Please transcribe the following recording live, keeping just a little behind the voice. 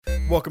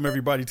Welcome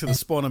everybody to the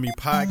Spawn on Me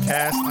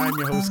podcast. I'm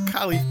your host,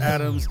 Khalif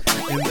Adams,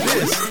 and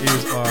this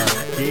is our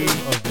Game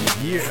of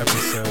the Year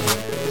episode.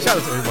 Shout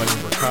out to everybody in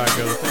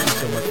Chicago. Thank you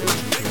so much for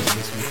listening to us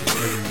this week and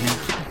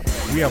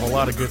every week. We have a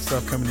lot of good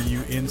stuff coming to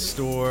you in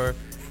store.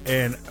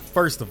 And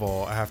first of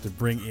all, I have to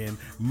bring in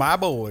my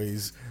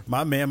boys,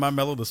 my man, my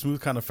mellow, the smooth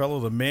kind of fellow,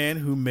 the man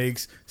who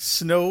makes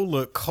snow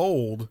look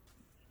cold.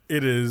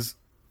 It is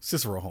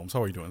Cicero Holmes.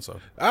 How are you doing, sir?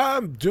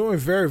 I'm doing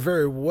very,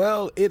 very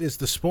well. It is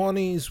the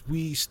Spawnies.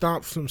 We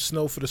stomped some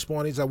snow for the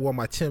Spawnies. I wore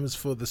my Timbs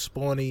for the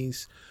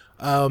Spawnies.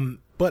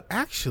 But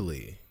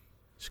actually,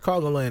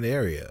 Chicagoland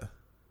area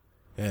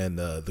and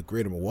the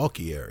greater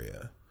Milwaukee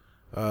area,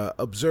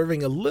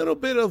 observing a little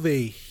bit of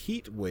a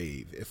heat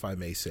wave, if I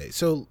may say.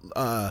 So,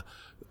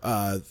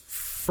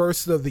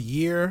 first of the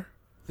year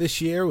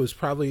this year was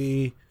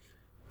probably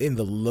in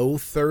the low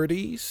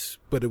 30s,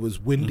 but it was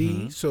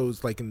windy, so it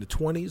was like in the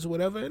 20s or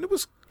whatever, and it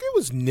was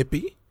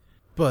nippy.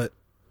 But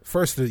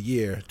first of the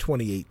year,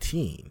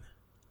 2018,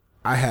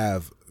 I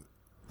have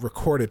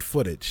recorded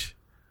footage.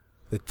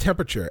 The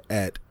temperature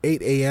at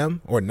 8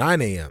 a.m. or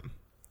 9 a.m.,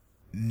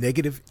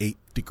 -8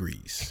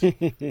 degrees.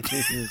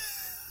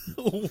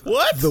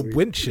 What? The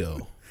wind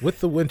chill, with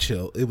the wind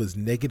chill, it was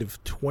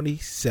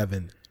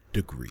 -27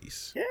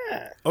 degrees.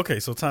 Yeah. Okay,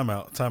 so time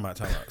out.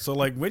 So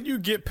like when you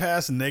get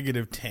past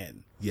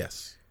 -10,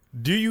 Yes.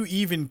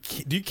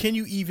 can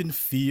you even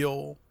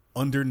feel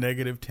under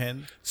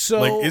 -10? So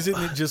like, isn't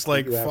it just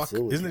like You fuck?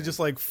 absolutely Isn't it just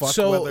like fuck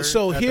So weather?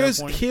 so at that here's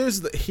point?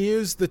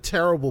 here's the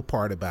terrible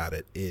part about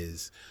it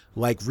is,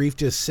 like Reef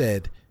just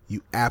said,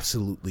 you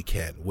absolutely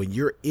can. When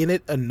you're in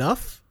it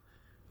enough,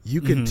 you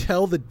can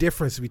tell the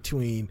difference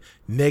between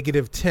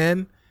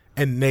 -10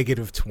 and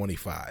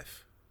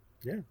 -25.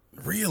 Yeah.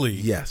 Really?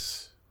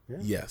 Yes. Yeah.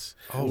 Yes.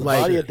 Oh,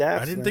 Like- Body shit.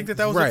 adapts, I didn't man. think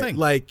that was right. a thing.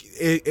 Like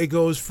it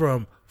goes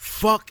from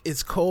fuck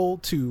it's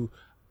cold to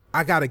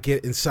I gotta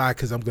get inside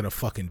because I'm gonna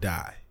fucking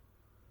die.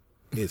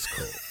 It's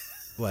cold.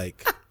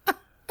 Like,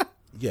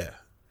 yeah.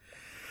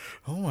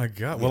 Oh my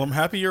god. Well, I'm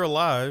happy you're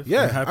alive.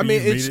 Yeah, I'm happy I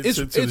mean, you it's made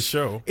it to the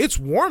show. It's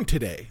warm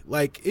today.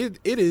 Like it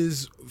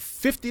is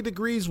 50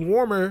 degrees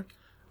warmer.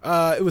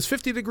 It was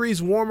 50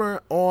 degrees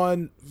warmer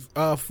on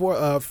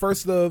for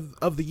first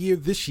of the year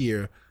this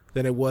year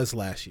than it was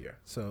last year.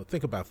 So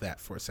think about that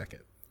for a second.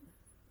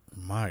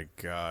 My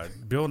god,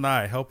 Bill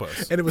Nye, help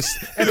us. And it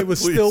was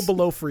still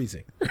below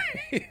freezing.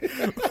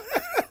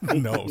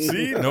 No,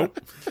 see, nope.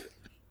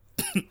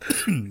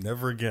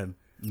 Never again.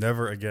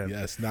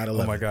 Yes, not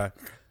Oh my god.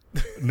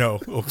 No.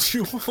 Oh,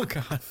 oh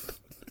god.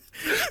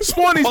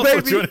 Spawnies,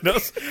 Also baby. joining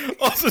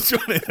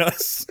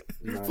us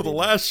for the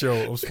last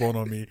show of Spawn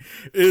on Me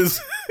is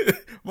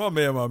my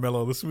man, my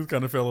mellow, the smooth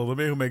kind of fellow, the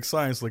man who makes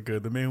science look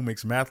good, the man who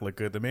makes math look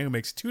good, the man who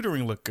makes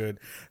tutoring look good,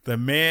 the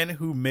man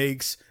who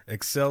makes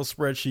Excel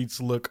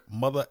spreadsheets look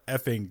mother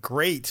effing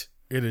great.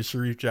 It is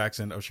Sharif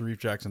Jackson of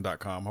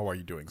SharifJackson.com. How are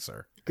you doing,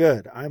 sir?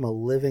 Good. I'm a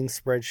living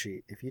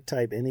spreadsheet. If you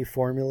type any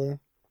formula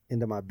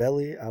into my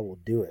belly, I will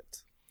do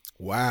it.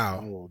 I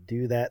Wow. will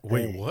do that thing.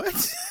 Wait, what?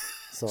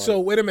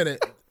 So wait a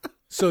minute.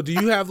 So do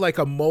you have like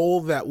a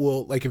mold that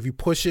will, like, if you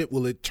push it,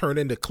 will it turn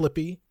into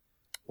Clippy?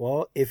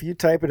 well, if you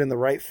type it in the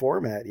right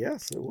format,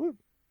 yes, it would.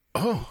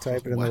 Oh,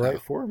 Type it in wow. the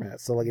right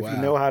format. So, like, if Wow.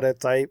 you know how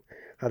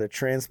to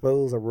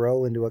transpose a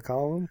row into a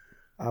column,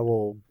 I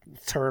will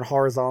turn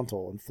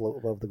horizontal and float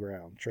above the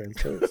ground.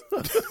 Transpose.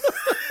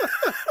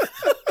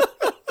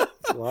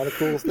 A lot of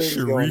cool things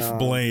going Sharif on.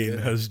 Blaine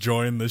has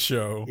joined the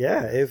show.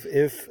 Yeah,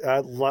 if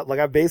I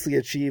basically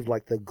achieved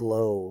like the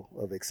glow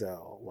of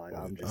Excel. Like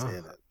I'm just in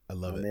it. I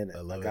love I'm it. in it.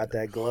 I love got it.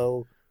 that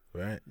glow.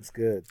 Right. It's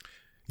good.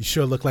 You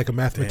sure look like a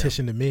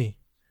mathematician to me.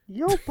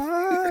 Your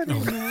body,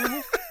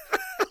 man.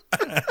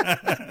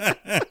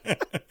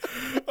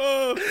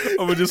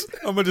 I'm gonna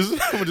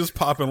just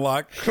pop and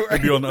lock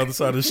and be on the other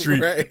side of the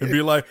street Right. and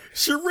be like,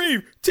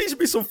 Sharif, teach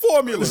me some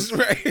formulas.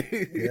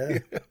 Right. Yeah,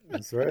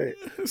 that's right.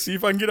 See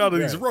if I can get out of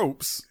these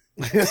ropes.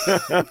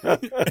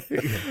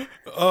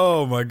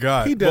 Oh my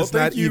god. He does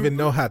Well, not thank you. even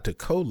know how to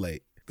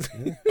collate.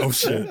 Oh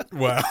shit!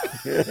 Wow.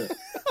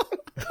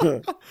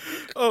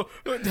 Oh,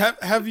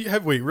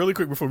 wait really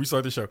quick before we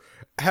start the show.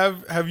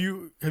 Have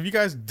you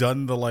guys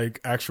done the like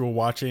actual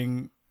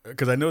watching?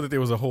 Because I know that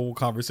there was a whole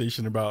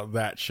conversation about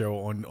that show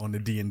on the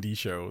D&D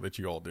show that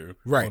you all do,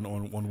 Right.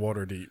 on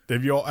Waterdeep.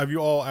 Have you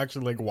all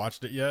actually like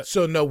watched it yet?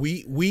 So no,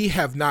 we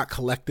have not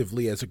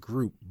collectively as a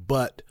group,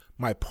 but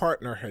my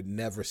partner had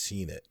never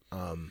seen it.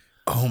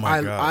 Oh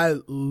my god! I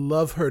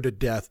love her to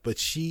death, but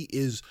she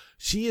is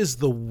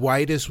the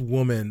whitest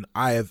woman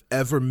I have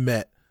ever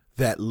met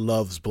that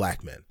loves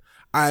black men.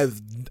 I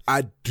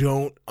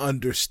don't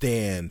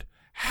understand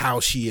how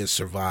she has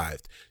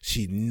survived.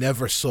 She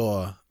never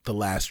saw The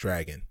Last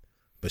Dragon,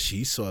 but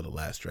she saw The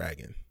Last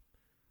Dragon,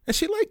 and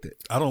she liked it.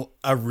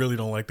 I really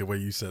don't like the way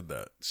you said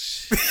that.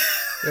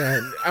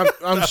 And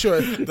I'm sure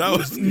That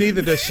was-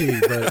 neither does she,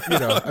 but you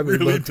know, I mean,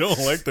 really look, don't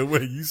like the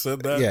way you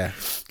said that. Yeah.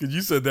 Because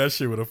you said that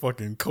shit with a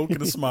fucking coke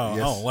and a smile.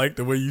 Yes. I don't like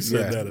the way you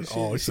said Yeah. that at She-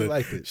 all. she Said,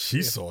 liked it. She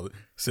Yeah. saw it.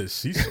 Said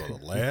she saw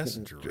the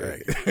last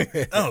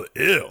dragon. Oh,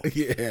 ill.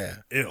 yeah.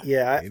 Ill.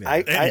 Yeah, You know.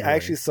 I Anyway.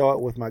 actually saw it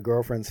with my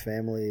girlfriend's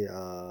family,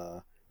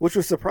 which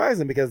was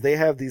surprising because they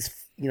have these,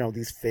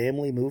 these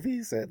family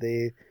movies that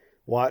they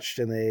watched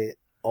and they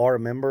all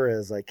remember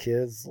as like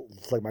kids,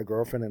 like my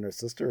girlfriend and her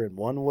sister, and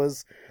one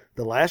was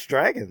The Last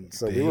Dragon.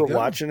 So There we you were go.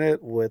 watching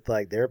it with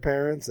like their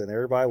parents, and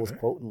everybody was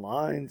quoting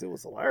lines. It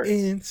was hilarious.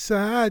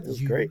 Inside It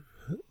was you. great.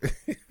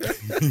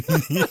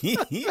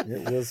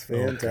 It was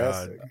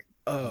fantastic.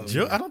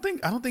 Jill, I don't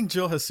think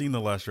Jill has seen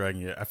The Last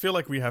Dragon yet. I feel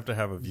like we have to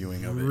have a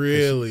viewing of it.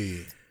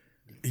 Really?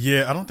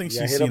 Yeah, I don't think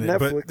Yeah, she's hit up seen it.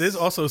 But Netflix. there's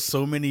also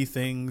so many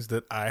things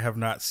that I have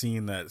not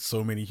seen that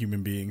so many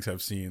human beings have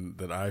seen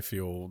that I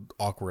feel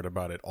awkward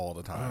about it all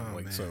the time. Oh,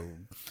 like man. so,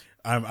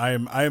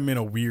 I'm in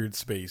a weird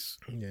space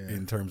Yeah.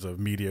 in terms of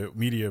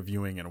media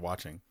viewing and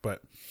watching.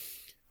 But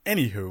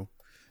anywho,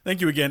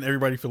 thank you again,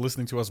 everybody, for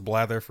listening to us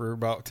blather for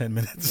about 10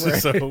 minutes or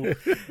so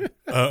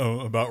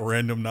about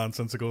random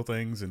nonsensical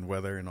things and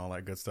weather and all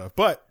that good stuff.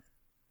 But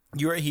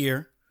you are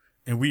here,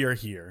 and we are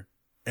here.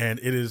 And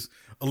it is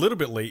a little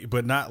bit late,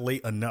 but not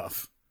late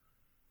enough,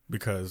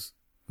 because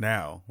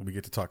now we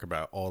get to talk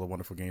about all the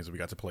wonderful games that we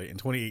got to play in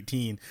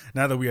 2018.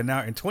 Now that we are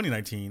now in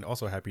 2019,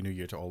 also Happy New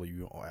Year to all of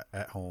you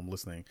at home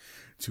listening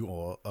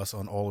to us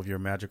on all of your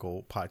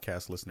magical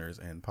podcast listeners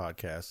and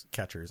podcast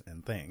catchers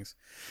and things.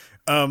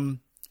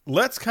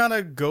 Let's kind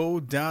of go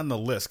down the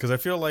list, because I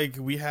feel like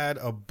we had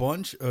a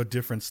bunch of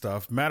different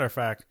stuff. Matter of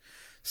fact,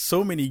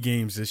 so many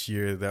games this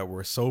year that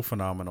were so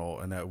phenomenal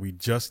and that we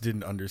just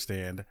didn't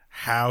understand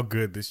how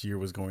good this year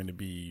was going to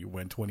be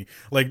when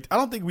I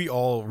don't think we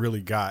all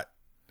really got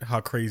how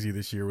crazy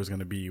this year was going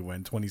to be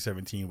when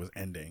 2017 was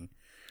ending.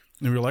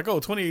 And we were like, oh,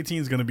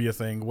 2018 is going to be a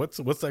thing. What's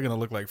that going to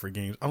look like for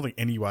games? I don't think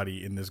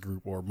anybody in this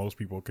group or most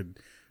people could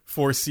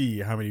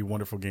foresee how many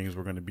wonderful games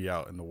were going to be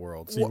out in the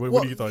world. See,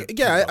 what do you thought?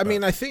 Yeah, I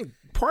mean, I think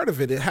part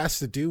of it has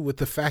to do with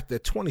the fact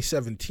that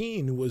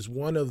 2017 was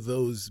one of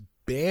those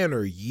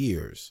banner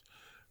years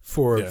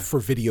for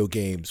video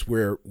games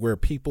where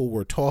people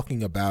were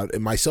talking about,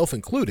 and myself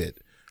included,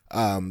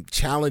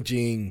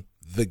 challenging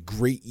the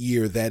great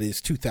year that is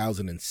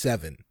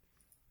 2007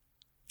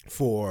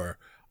 for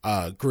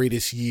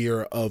greatest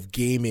year of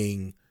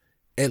gaming,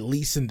 at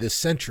least in this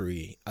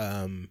century.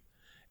 And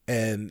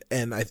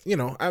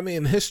I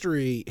mean,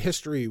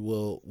 history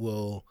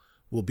will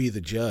be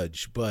the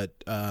judge,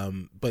 but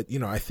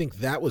I think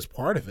that was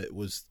part of it,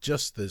 was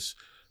just this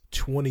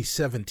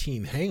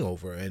 2017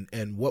 hangover,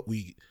 and what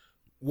we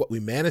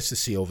managed to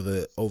see over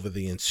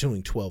the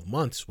ensuing 12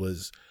 months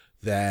was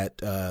that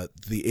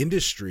the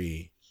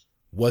industry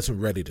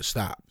wasn't ready to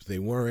stop. They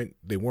weren't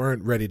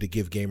ready to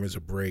give gamers a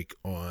break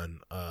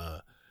on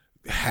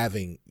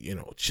having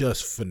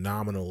just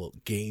phenomenal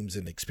games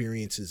and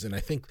experiences. And I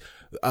think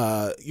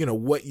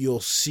what you'll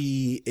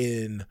see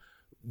in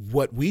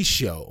what we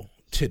show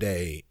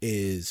today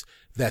is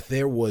that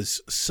there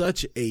was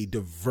such a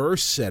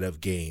diverse set of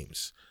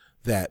games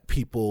that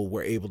people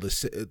were able to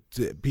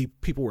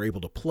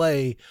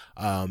play,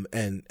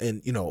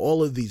 and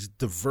all of these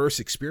diverse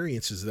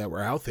experiences that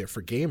were out there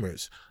for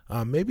gamers.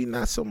 Maybe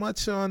not so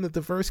much on the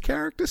diverse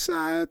character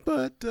side,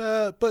 but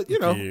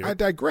I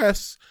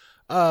digress.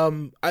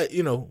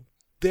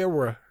 There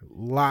were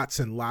lots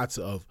and lots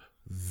of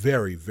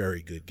very,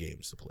 very good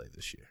games to play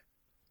this year.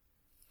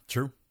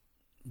 True.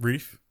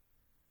 Reef?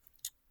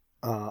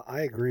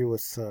 I agree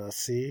with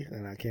C,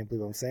 and I can't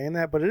believe I'm saying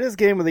that, but it is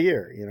Game of the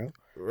Year,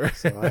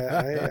 So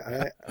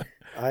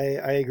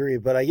I agree.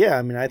 But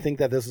I think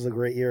that this was a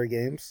great year of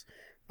games.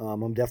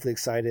 I'm definitely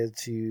excited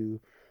to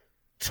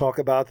talk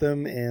about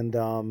them,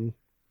 and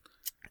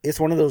it's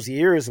one of those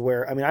years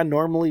where I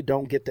normally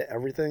don't get to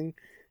everything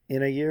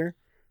in a year,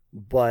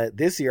 but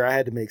this year I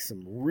had to make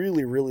some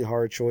really, really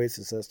hard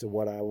choices as to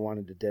what I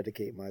wanted to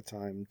dedicate my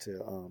time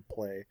to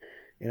play,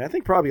 and I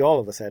think probably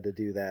all of us had to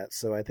do that.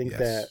 So I think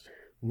that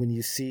when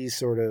you see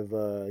sort of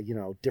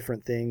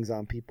different things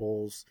on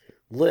people's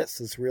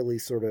lists, it's really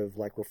sort of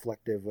like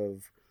reflective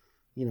of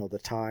the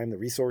time, the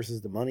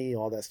resources, the money,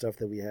 all that stuff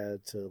that we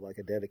had to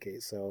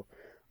dedicate. So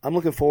I'm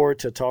looking forward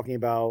to talking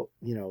about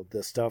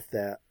the stuff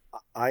that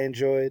I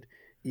enjoyed.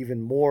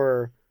 Even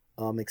more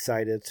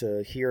excited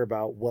to hear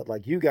about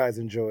what you guys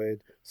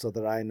enjoyed, so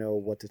that I know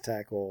what to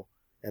tackle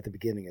at the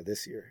beginning of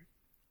this year.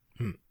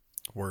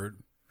 Word.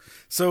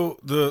 So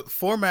the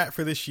format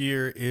for this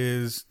year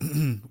is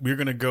we're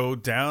going to go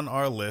down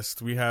our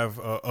list. We have,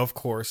 of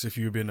course, if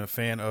you've been a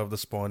fan of the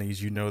Spawnies,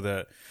 you know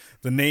that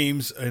the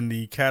names and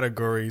the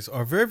categories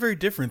are very, very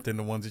different than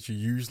the ones that you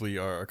usually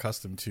are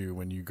accustomed to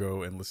when you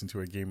go and listen to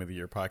a Game of the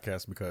Year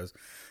podcast, because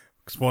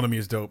Spawnomy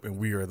is dope and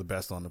we are the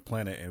best on the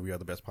planet and we are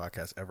the best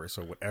podcast ever.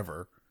 So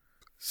whatever.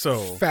 So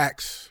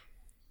Facts.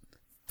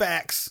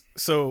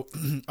 So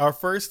our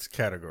first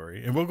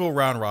category, and we'll go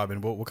round robin.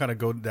 We'll kind of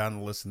go down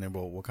the list, and then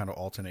we'll kind of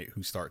alternate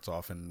who starts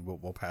off, and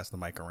we'll pass the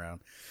mic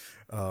around,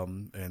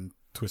 and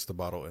twist the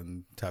bottle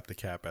and tap the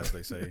cap, as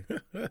they say.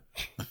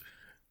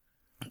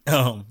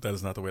 That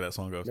is not the way that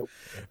song goes. Nope.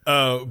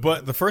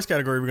 But the first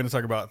category we're going to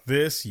talk about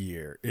this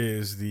year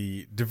is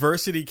the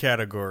diversity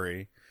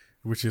category,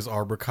 which is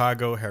our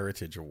Chicago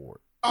Heritage Award.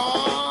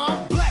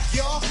 I'm black,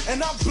 y'all,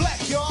 and I'm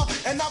black, y'all,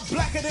 and I'm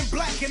blacker than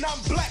black, and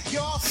I'm black,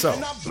 y'all, So,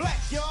 and I'm black,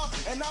 y'all,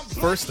 and I'm black,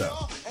 first up,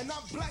 y'all, and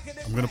I'm blacker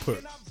than I'm going to black, put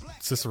and I'm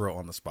black. Cicero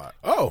on the spot.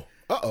 Oh,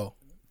 I'm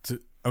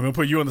going to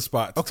put you on the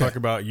spot to Okay. talk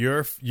about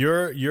your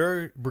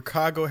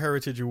Chicago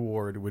Heritage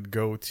Award would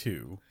go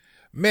to.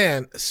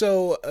 man.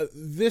 So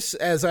this,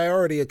 as I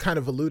already kind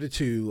of alluded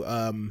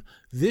to,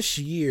 this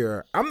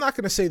year, I'm not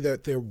going to say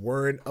that there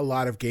weren't a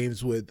lot of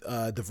games with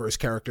diverse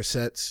character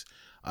sets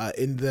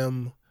in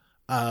them.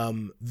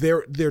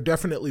 There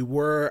definitely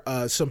were.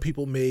 Some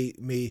people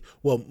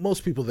well,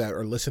 most people that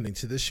are listening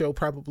to this show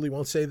probably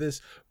won't say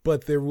this,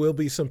 but there will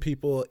be some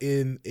people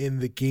in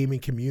the gaming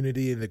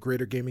community, in the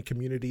greater gaming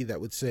community, that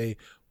would say,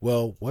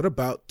 well, what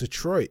about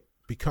Detroit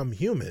Become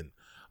Human?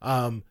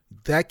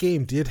 That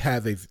game did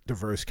have a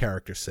diverse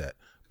character set,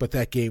 but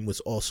that game was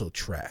also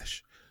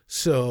trash.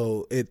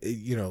 So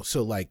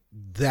so like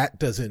that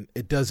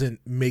doesn't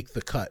make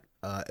the cut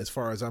as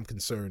far as I'm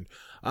concerned.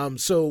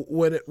 So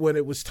when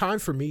it was time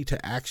for me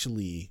to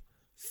actually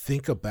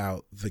think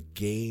about the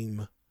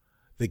games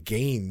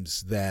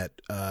that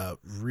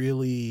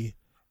really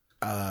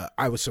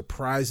I was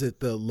surprised at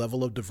the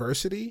level of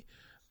diversity,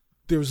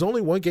 there was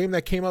only one game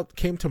that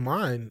came to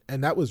mind,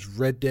 and that was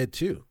Red Dead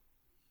 2.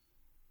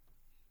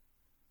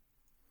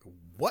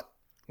 What?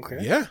 Okay.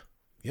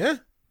 Yeah.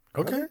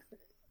 Okay.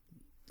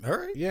 All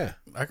right. Yeah.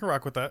 I can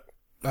rock with that.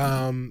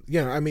 I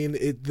mean,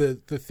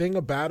 the thing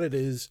about it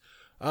is,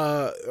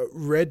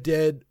 Red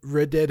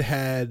Dead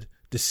had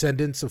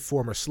descendants of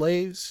former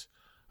slaves.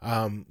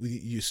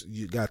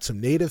 You got some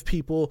native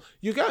people.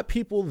 You got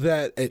people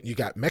you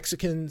got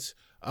Mexicans.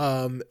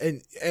 And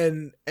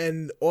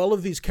all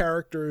of these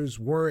characters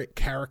weren't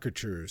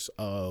caricatures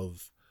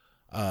of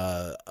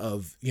an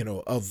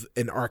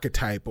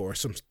archetype or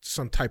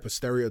some type of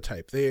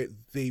stereotype.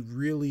 They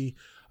really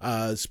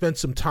spent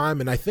some time,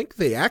 and I think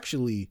they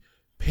actually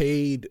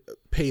paid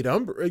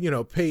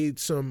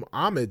some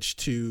homage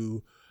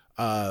to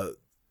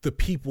the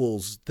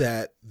peoples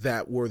that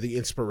were the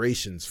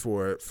inspirations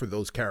for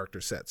those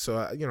character sets. So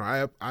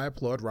I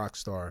applaud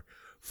Rockstar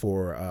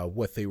for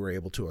what they were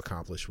able to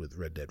accomplish with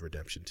Red Dead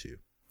Redemption 2.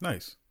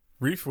 Nice.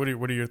 Reef, what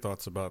are your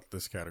thoughts about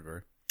this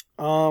category?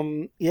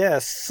 Yeah.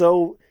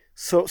 So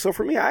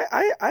for me,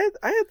 I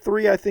had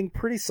three, I think,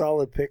 pretty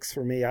solid picks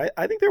for me.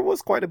 I think there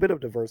was quite a bit of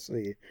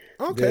diversity.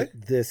 Okay.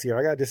 This year,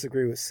 I gotta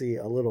disagree with C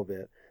a little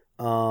bit.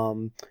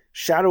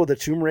 Shadow of the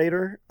Tomb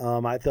Raider,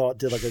 I thought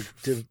did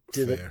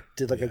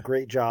a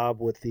great job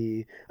with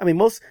the. I mean,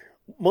 most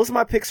of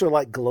my picks are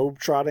like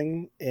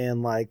globetrotting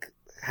and like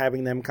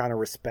having them kind of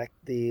respect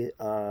the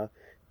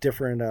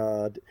different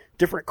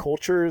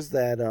cultures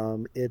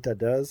that it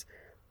does.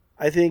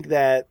 I think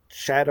that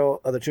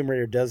Shadow of the Tomb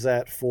Raider does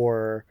that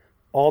for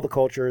all the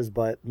cultures,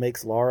 but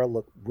makes Lara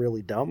look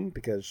really dumb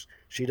because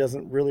she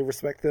doesn't really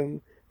respect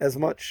them as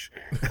much,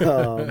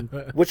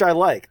 which I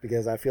like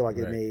because I feel like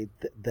it made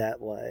that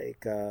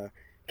like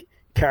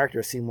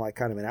character seem like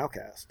kind of an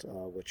outcast,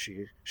 which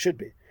she should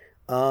be.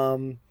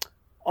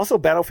 Also,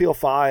 Battlefield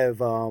 5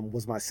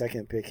 was my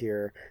second pick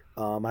here.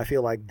 I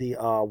feel like the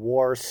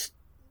war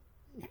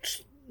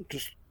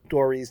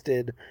stories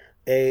did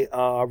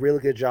a really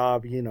good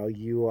job.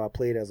 You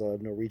played as a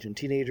Norwegian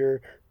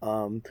teenager.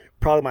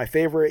 Probably my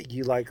favorite.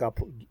 You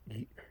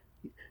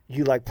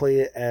play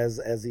it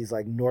as these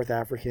like North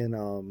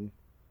African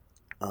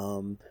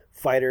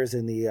fighters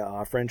in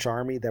the French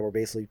army that were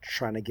basically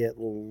trying to get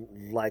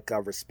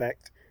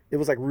respect. It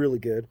was like really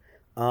good.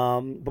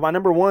 But my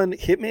number one,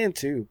 Hitman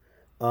 2.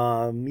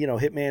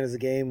 Hitman is a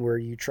game where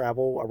you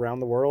travel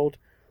around the world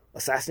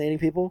assassinating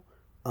people.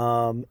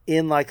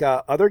 In like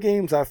other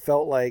games, I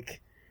felt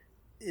like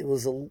it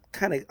was a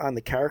kind of on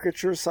the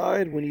caricature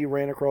side when you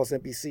ran across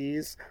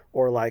NPCs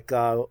or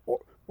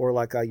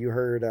you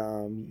heard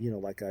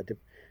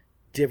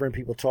different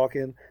people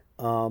talking.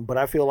 But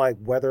I feel like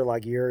whether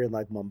like you're in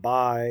like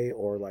Mumbai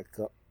or like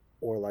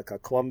a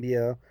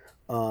Colombia,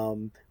 I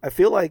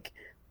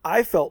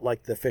felt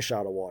like the fish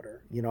out of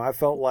water. I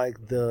felt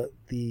like the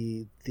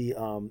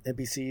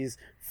NPCs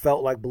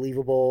felt like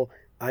believable.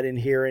 I didn't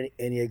hear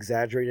any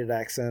exaggerated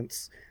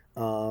accents.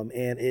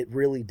 And it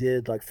really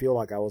did like feel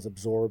like I was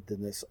absorbed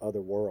in this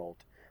other world.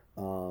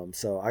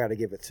 So I got to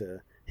give it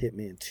to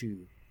Hitman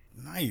 2.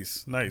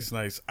 Nice.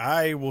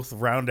 I will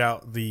round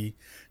out the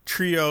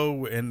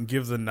trio and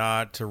give the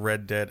nod to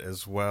Red Dead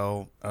as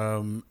well.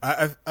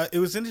 It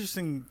was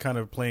interesting kind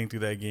of playing through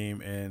that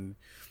game, and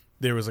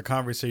there was a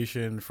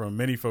conversation from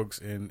many folks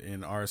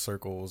in our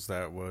circles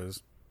that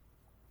was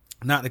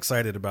not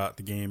excited about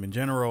the game in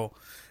general,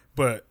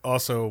 but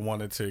also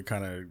wanted to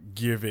kind of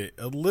give it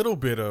a little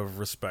bit of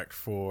respect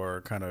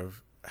for kind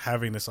of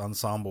having this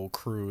ensemble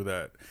crew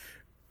that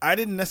I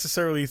didn't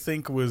necessarily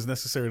think was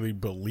necessarily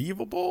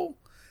believable,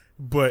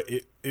 but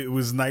it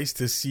was nice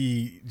to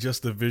see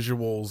just the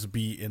visuals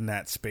be in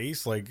that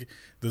space. Like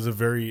there's a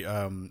very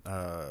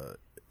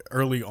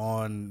early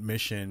on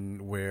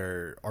mission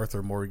where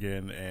Arthur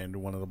Morgan and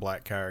one of the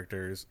black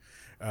characters,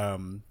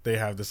 they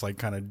have this like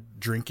kind of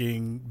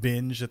drinking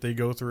binge that they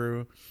go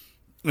through.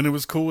 And it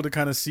was cool to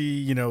kind of see,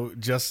 you know,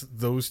 just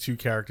those two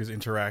characters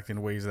interact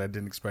in ways that I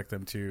didn't expect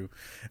them to,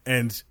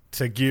 and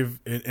to give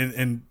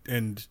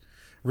and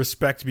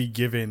respect be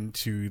given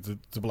to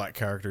the black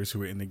characters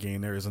who are in the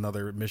game. There is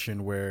another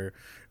mission where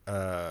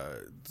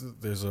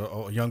there's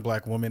a young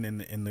black woman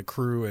in the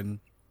crew, and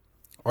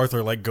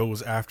Arthur like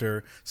goes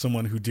after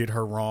someone who did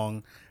her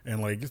wrong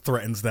and like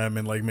threatens them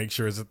and like make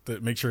sure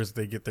that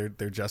they get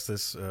their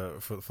justice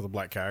for the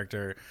black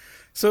character.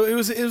 So it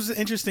was an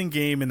interesting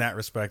game in that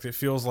respect. It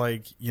feels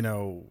like, you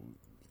know,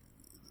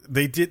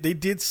 they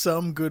did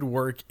some good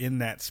work in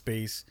that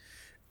space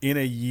in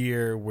a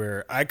year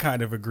where I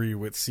kind of agree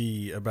with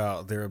C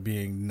about there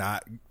being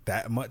not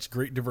that much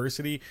great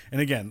diversity. And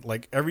again,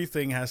 like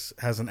everything has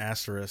an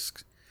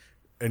asterisk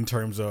in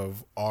terms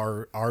of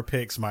our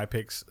picks, my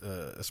picks,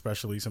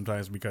 especially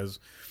sometimes,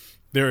 because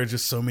there are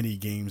just so many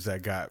games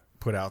that got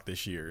put out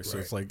this year. So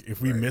it's like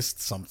if we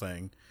missed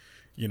something,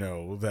 you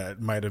know, that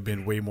might have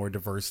been way more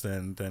diverse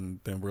than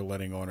we're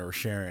letting on or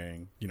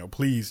sharing, you know,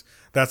 please,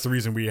 that's the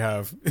reason we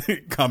have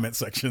comment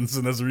sections,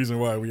 and that's the reason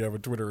why we have a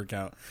Twitter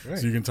account,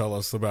 so you can tell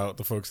us about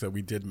the folks that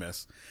we did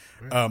miss.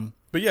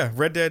 But yeah,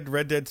 Red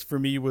Dead for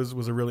me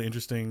was a really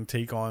interesting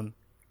take on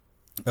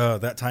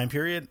that time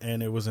period,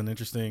 and it was an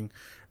interesting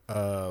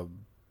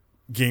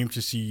game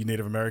to see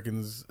Native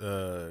Americans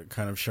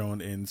kind of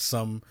shown in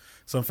some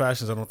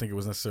fashions. I don't think it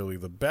was necessarily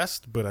the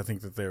best, but I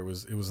think that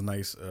it was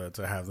nice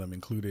to have them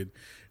included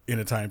in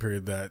a time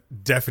period that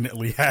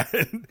definitely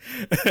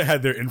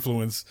had their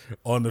influence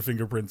on the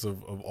fingerprints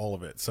of all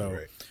of it.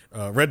 So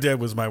Red Dead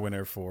was my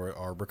winner for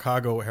our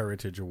Chicago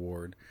Heritage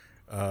Award.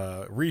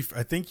 Reef,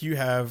 I think you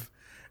have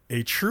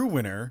a true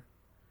winner,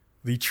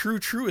 the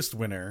truest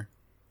winner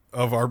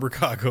of our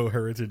Chicago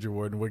Heritage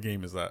Award. And what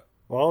game is that?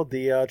 Well,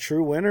 the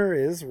true winner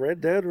is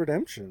Red Dead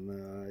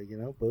Redemption. You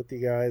know, both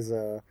you guys,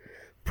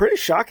 pretty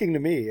shocking to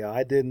me.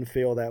 I didn't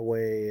feel that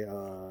way.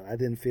 I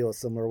didn't feel a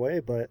similar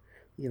way, but,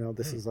 you know,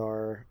 this is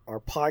our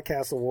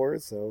podcast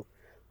award. So,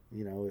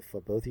 you know, if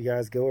both you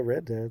guys go with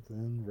Red Dead,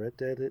 then Red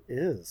Dead it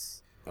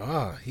is.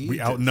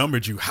 We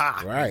outnumbered you.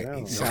 Ha! Right.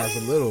 He sounds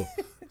a little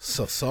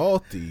so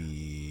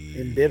salty.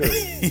 Embittered.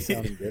 You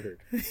sound embittered.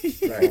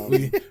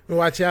 We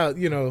watch out.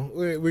 You know,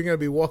 we're going to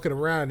be walking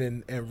around,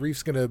 and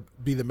Reef's going to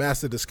be the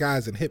master of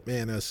disguise and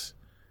hitman us.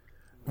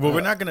 Well,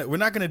 we're not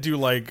gonna do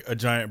like a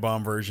giant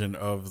bomb version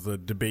of the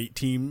debate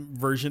team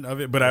version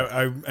of it, but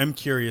I'm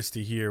curious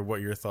to hear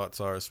what your thoughts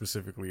are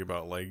specifically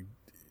about, like,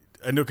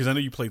 I know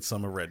you played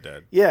some of Red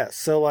Dead. Yeah,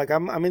 so like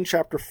I'm in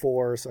chapter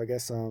 4, so I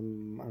guess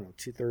I'm, I don't know,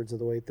 2/3 of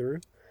the way through.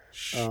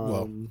 Sure.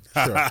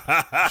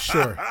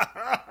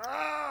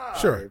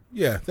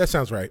 Yeah, that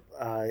sounds right.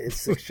 It's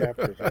 6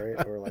 chapters,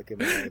 right? Or like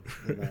am I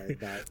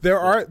not? There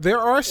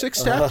are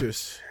 6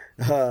 chapters.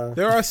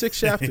 There are 6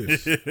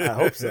 chapters. I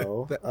hope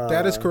so.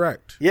 That is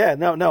correct. Yeah,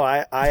 no.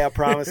 I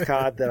promised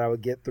COD that I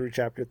would get through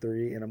chapter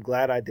 3, and I'm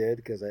glad I did,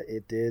 because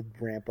it did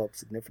ramp up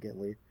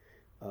significantly.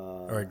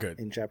 All right, good.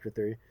 In chapter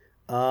 3.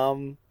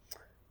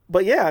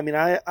 But yeah, I mean,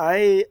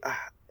 I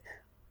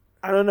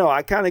don't know.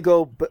 I kind of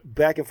go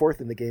back and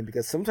forth in the game,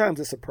 because sometimes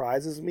it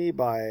surprises me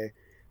by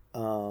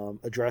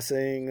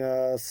addressing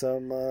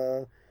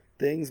some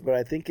things, but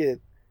I think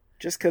it,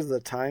 just because of the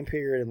time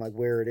period and like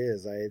where it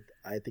is,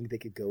 I think they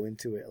could go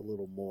into it a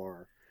little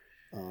more.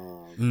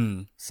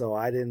 So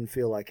I didn't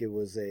feel like it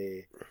was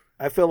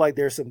I feel like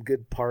there's some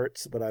good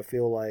parts, but I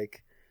feel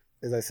like,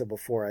 as I said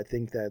before, I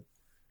think that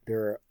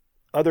there are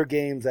other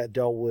games that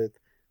dealt with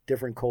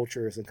different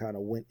cultures and kind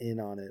of went in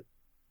on it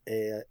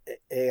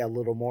a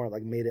little more,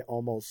 like made it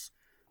almost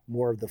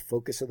more of the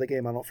focus of the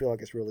game. I don't feel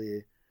like it's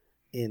really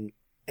in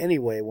any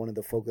way one of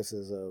the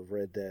focuses of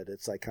Red Dead.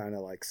 It's like kind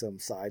of like some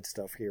side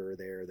stuff here or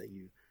there that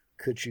you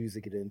could choose to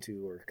get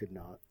into or could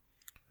not.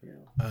 You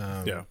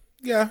know?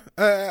 Yeah.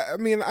 I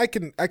mean, I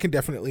can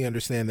definitely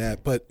understand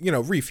that, but you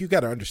know, Reef, you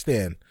got to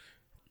understand,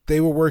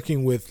 they were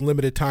working with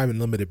limited time and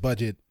limited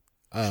budget.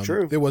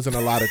 True. There wasn't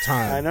a lot of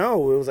time. I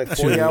know, it was like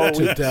 40-hour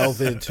to delve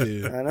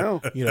into. I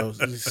know,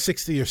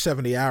 60 or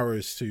 70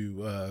 hours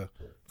to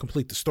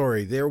complete the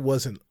story. There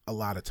wasn't a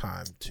lot of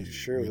time to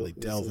really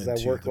delve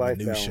into the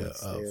minutia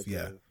of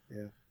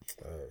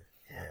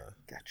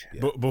Gotcha.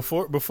 But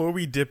before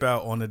we dip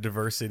out on the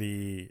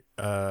diversity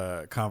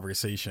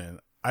conversation,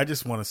 I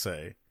just want to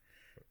say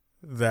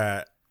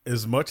that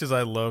as much as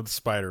I loved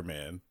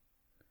Spider-Man,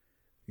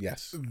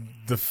 yes,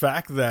 the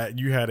fact that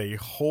you had a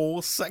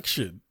whole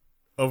section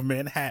of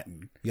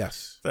Manhattan,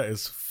 yes, that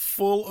is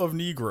full of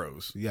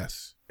Negroes,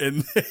 yes,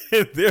 and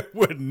there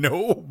were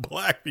no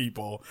black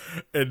people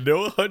and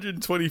no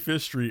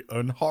 125th Street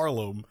on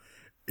Harlem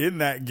in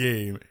that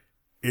game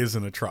is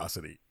an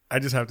atrocity. I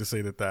just have to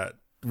say that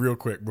real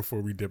quick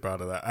before we dip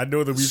out of that. I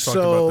know that we've talked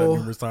about that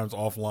numerous times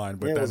offline,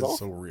 but that is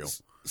so real.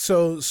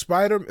 So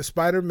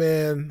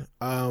Spider-Man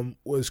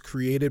was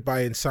created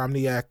by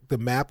Insomniac. The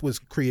map was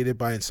created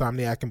by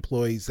Insomniac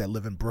employees that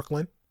live in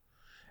Brooklyn,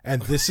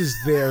 and this is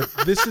their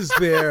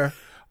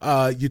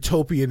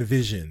utopian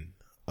vision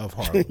of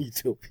Harlem.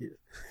 Utopia.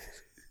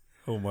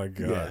 Oh my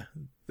god. Yeah,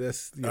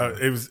 that's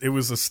it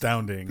was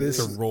astounding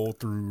to roll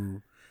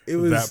through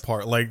that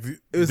part. Like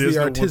it was the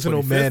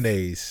artisanal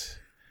mayonnaise.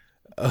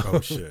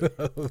 Oh shit!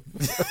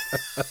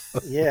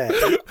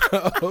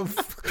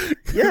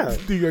 Yeah,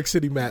 New York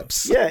City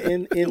maps. Yeah,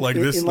 in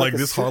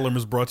this Harlem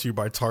is brought to you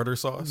by tartar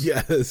sauce.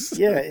 Yes.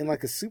 Yeah, in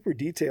like a super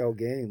detailed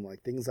game,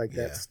 like things like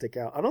that stick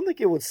out. I don't think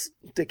it would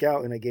stick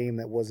out in a game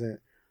that wasn't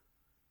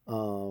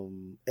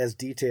as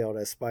detailed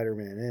as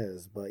Spider-Man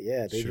is, but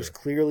yeah, they just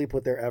clearly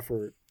put their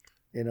effort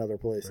in other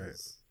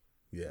places.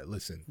 Right. Yeah,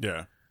 listen.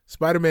 Yeah,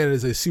 Spider-Man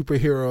is a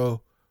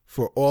superhero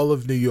for all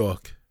of New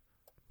York.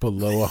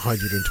 Below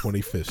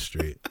 125th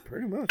Street.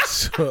 Pretty much.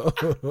 So,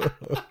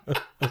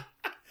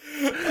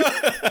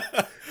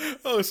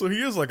 so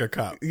he is like a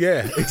cop.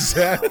 Yeah,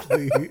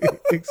 exactly.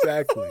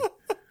 Exactly.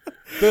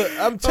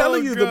 I'm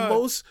telling you,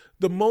 God.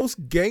 the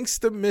most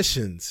gangster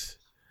missions,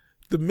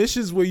 the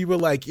missions where you were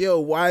like, yo,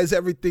 why is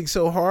everything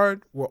so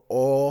hard, were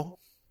all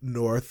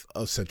north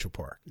of Central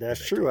Park.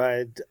 That's true.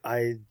 I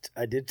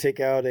did take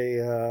out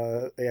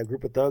a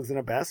group of thugs in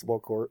a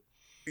basketball court.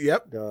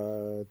 Yep.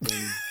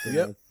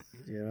 Yep.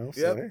 You know,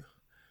 so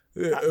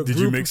Yep. Did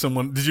you make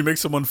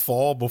someone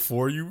fall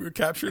before you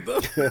captured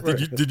them?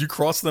 Did you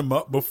cross them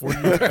up before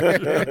you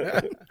captured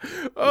them?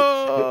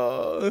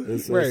 Oh,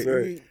 That's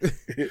right.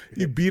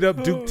 He beat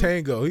up Duke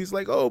Tango. He's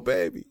like, oh,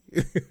 baby.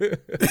 Shout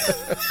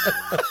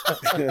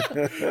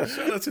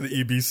out to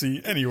the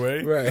EBC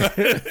anyway.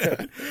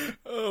 Right.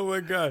 Oh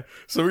my God.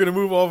 So we're going to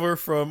move over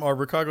from our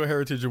Chicago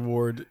Heritage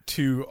Award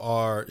to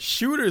our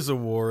Shooters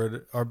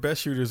Award, our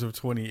best shooters of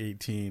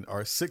 2018,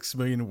 our 6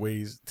 Million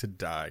Ways to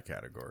Die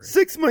category.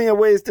 6 million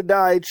ways to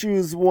die,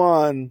 choose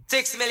one.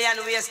 6 million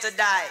ways to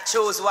die,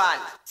 choose one.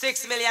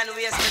 6 million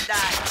ways to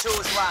die,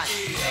 choose one.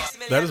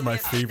 That is my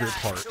favorite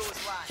part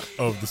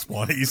of the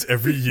Spawnies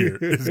every year,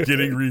 is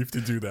getting Reef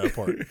to do that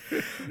part.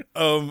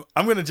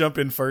 I'm going to jump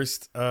in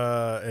first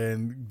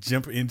and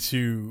jump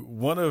into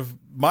one of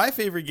my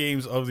favorite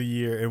games of the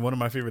year, and one of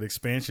my favorite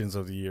expansions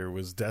of the year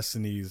was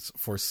Destiny's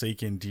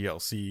Forsaken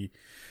DLC.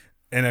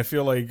 And I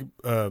feel like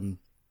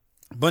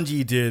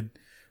Bungie did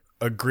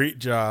a great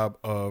job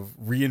of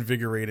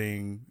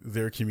reinvigorating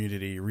their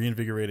community,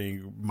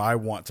 reinvigorating my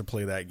want to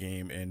play that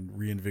game, and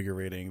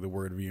reinvigorating the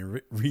word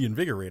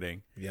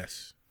reinvigorating.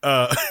 Yes.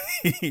 Because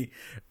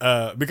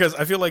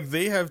I feel like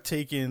they have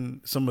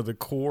taken some of the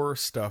core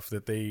stuff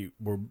that they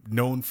were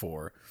known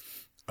for,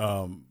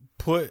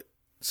 put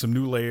some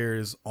new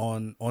layers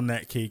on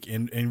that cake,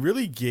 and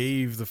really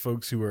gave the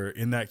folks who are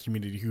in that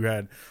community who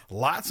had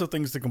lots of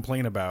things to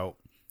complain about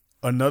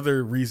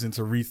another reason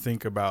to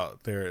rethink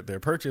about their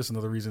purchase,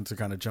 another reason to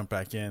kind of jump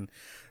back in.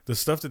 The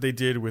stuff that they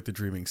did with the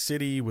Dreaming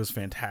City was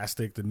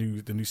fantastic. The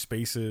new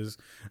spaces,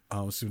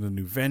 some of the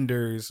new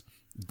vendors.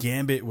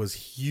 Gambit was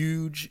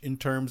huge in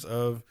terms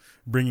of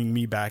bringing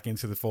me back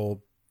into the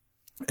fold.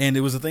 And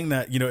it was a thing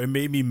that, it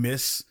made me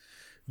miss,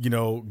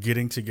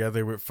 getting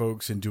together with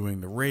folks and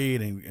doing the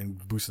raid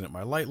and boosting up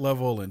my light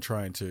level and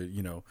trying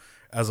to,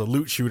 as a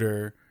loot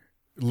shooter,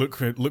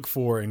 look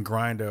for and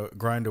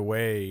grind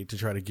away to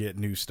try to get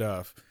new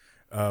stuff.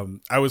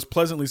 I was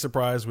pleasantly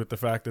surprised with the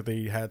fact that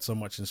they had so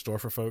much in store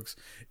for folks.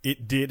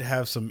 It did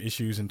have some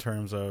issues in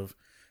terms of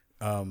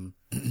kind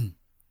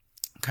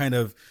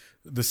of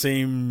the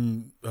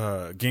same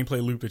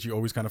gameplay loop that you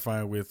always kind of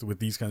find with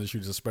these kinds of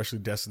shooters, especially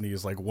Destiny,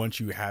 is like once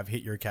you have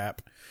hit your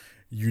cap,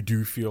 you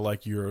do feel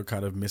like you're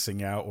kind of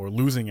missing out or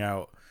losing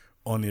out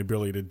on the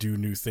ability to do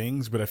new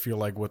things. But I feel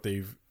like what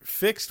they've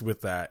fixed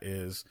with that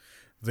is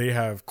they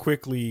have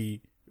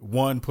quickly,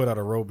 put out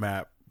a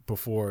roadmap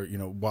before,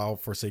 while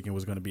Forsaken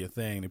was going to be a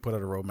thing. They put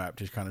out a roadmap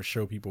to kind of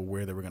show people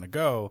where they were going to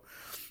go.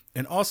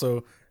 And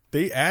also,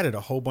 they added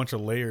a whole bunch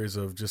of layers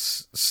of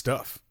just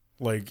stuff.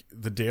 Like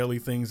the daily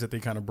things that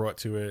they kind of brought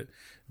to it,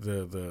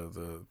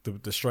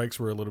 the strikes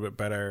were a little bit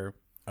better,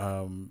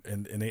 and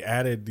they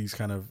added these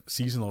kind of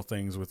seasonal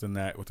things within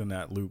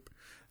that loop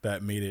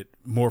that made it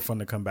more fun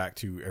to come back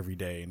to every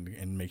day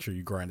and make sure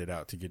you grind it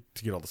out to get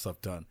all the stuff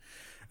done.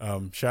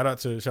 Shout out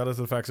to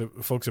the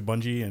folks at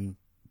Bungie, and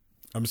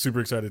I'm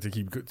super excited to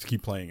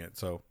keep playing it.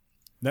 So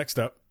next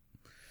up,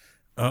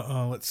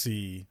 let's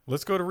see,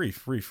 let's go to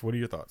Reef. Reef, what are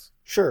your thoughts?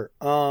 Sure.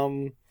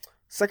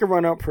 Second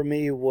run up for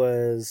me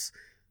was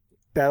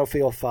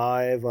Battlefield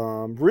 5,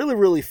 really,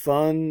 really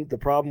fun. The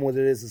problem with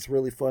it is it's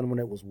really fun when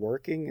it was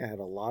working. I had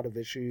a lot of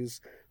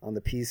issues on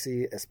the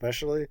PC,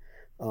 especially.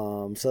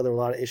 So there were a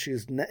lot of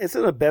issues. It's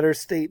in a better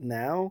state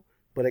now,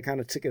 but it kind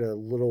of took it a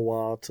little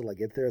while to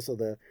get there. So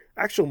the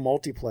actual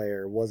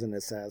multiplayer wasn't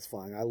as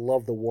satisfying. I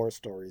love the war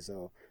stories,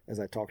 though, as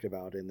I talked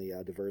about in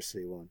the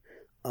diversity one.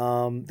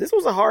 This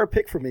was a hard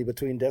pick for me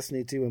between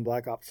Destiny 2 and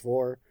Black Ops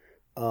 4.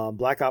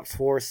 Black Ops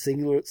 4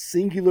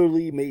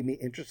 singularly made me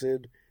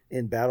interested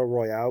in battle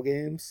royale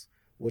games,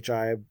 which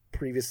I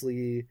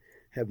previously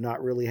have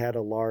not really had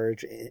a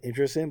large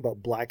interest in,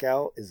 but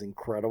Blackout is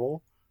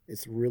incredible.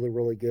 It's really,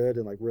 really good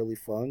and like really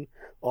fun.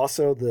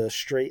 Also, the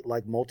straight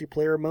like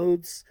multiplayer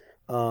modes,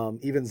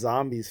 even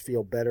zombies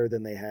feel better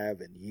than they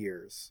have in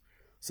years.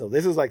 So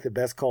this is like the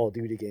best Call of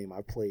Duty game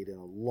I've played in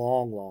a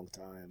long, long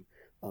time.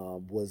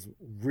 Was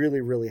really,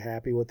 really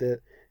happy with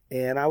it.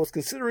 And I was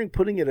considering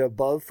putting it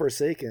above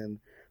Forsaken,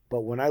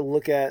 but when I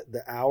look at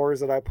the hours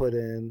that I put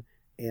in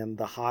and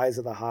the highs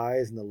of the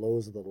highs and the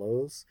lows of the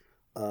lows,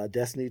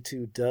 Destiny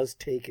 2 does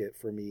take it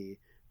for me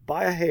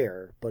by a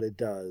hair, but it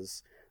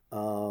does.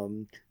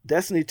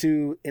 Destiny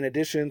 2, in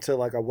addition to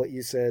like what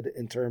you said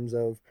in terms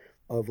of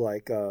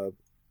like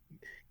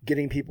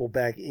getting people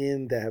back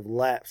in that have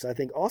lapsed, I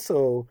think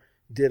also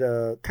did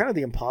a kind of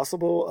the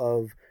impossible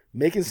of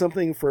making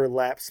something for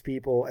lapsed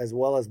people as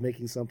well as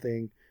making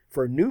something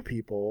for new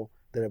people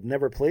that have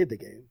never played the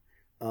game.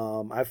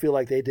 I feel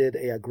like they did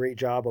a great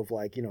job of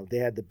like, you know, they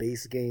had the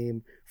base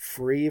game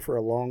free for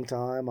a long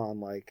time on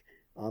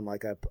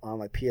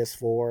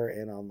PS4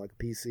 and on like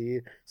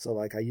PC. So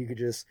like how you could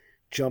just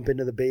jump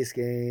into the base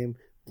game.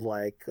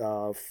 Like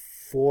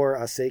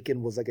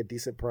Forsaken was like a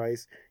decent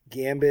price.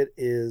 Gambit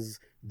is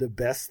the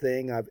best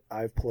thing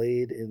I've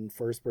played in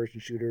first person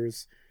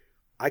shooters.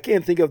 I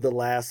can't think of the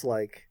last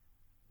like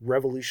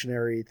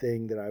revolutionary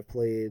thing that I've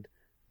played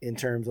in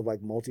terms of like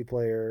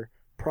multiplayer.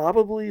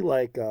 Probably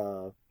like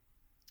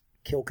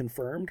Kill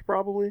Confirmed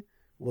probably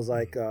was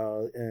like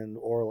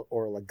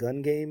or like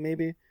gun game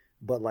maybe,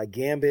 but like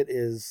Gambit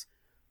is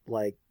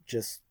like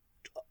just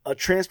a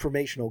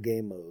transformational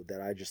game mode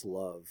that I just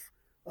love,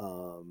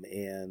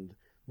 and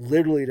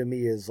literally to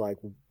me is like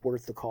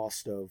worth the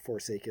cost of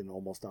Forsaken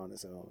almost on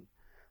its own.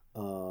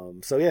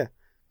 So yeah,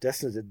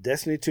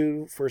 Destiny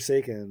 2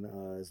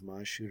 Forsaken is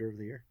my shooter of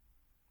the year.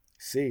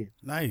 C.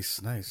 Nice.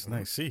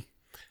 C.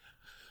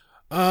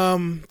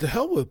 The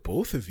hell with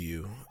both of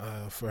you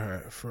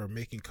for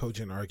making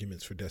cogent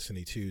arguments for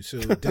Destiny 2. So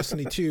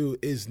Destiny 2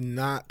 is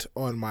not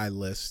on my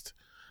list.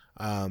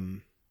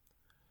 And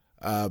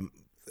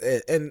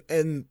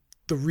the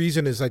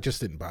reason is I just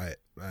didn't buy it.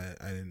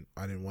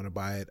 I didn't want to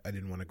buy it. I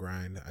didn't want to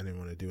grind. I didn't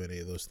want to do any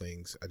of those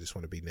things. I just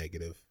want to be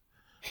negative.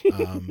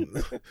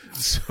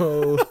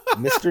 So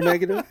Mr.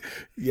 Negative?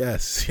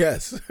 Yes.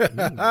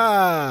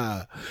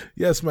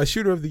 Yes, my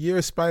shooter of the year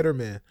is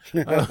Spider-Man.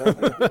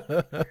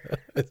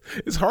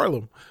 It's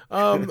Harlem.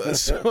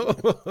 So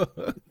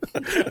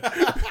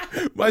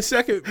my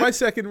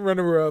second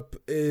runner-up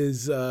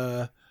is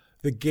the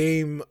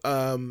game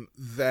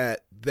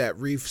that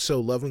Reef so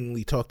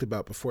lovingly talked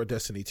about before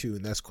Destiny 2,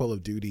 and that's Call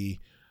of Duty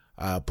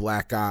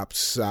Black Ops.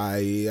 So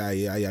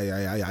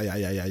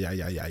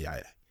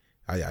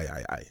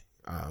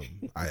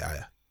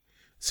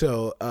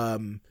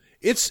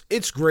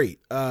it's great.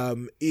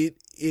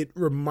 It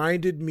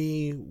reminded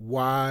me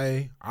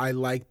why I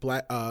like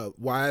Black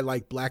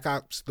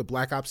Ops, the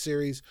Black Ops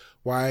series,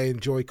 why I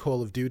enjoy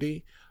Call of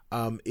Duty.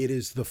 It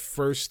is the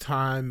first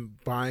time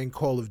buying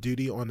Call of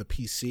Duty on the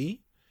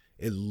PC.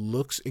 It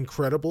looks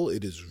incredible.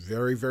 It is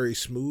very, very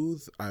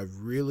smooth. I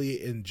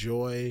really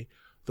enjoy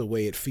the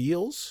way it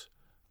feels.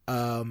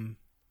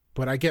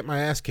 But I get my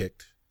ass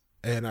kicked.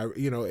 And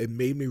it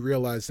made me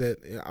realize that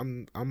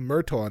I'm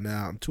Murtaugh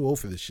now. I'm too old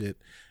for this shit.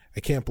 I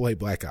can't play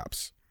Black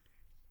Ops.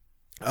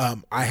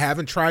 I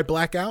haven't tried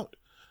Blackout.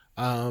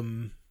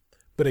 But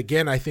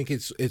again, I think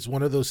it's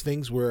one of those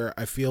things where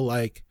I feel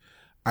like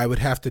I would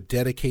have to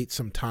dedicate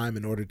some time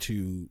in order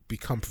to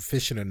become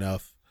proficient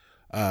enough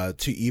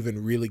to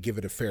even really give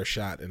it a fair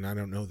shot. And I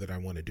don't know that I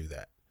want to do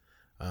that.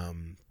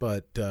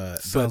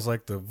 Sounds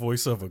like the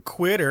voice of a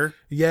quitter.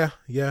 Yeah,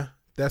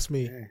 that's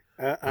me.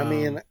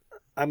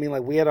 I mean,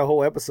 like we had a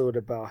whole episode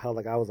about how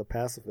like I was a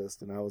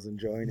pacifist and I was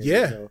enjoying it.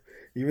 Yeah.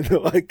 Even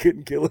though I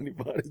couldn't kill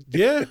anybody.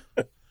 Yeah.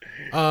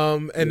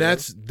 And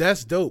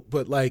that's dope.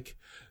 But like,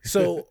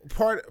 so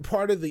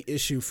part of the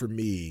issue for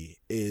me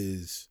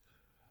is,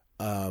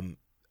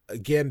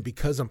 again,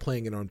 because I'm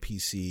playing it on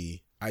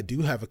PC, I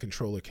do have a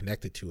controller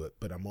connected to it,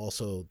 but I'm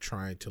also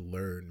trying to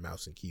learn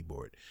mouse and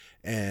keyboard.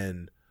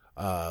 And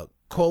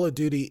Call of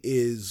Duty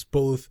is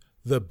both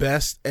the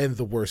best and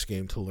the worst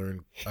game to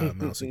learn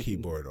mouse and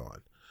keyboard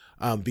on.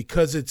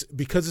 Because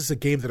it's a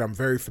game that I'm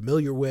very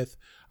familiar with.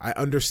 I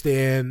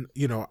understand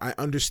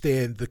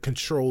the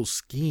control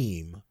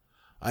scheme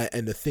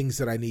and the things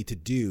that I need to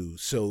do.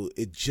 So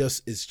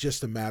it's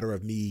just a matter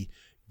of me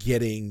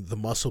getting the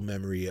muscle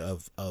memory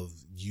of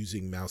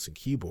using mouse and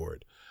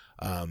keyboard.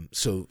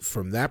 So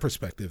from that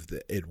perspective,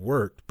 it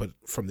worked. But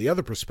from the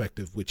other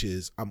perspective, which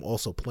is I'm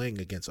also playing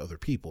against other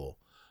people,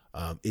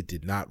 it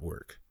did not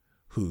work.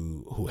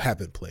 Who have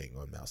been playing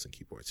on mouse and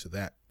keyboard. So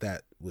that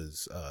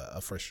was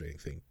a frustrating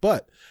thing.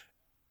 But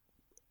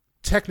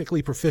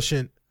technically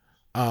proficient,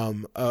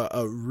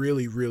 a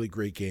really, really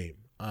great game.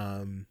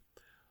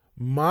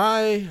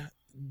 My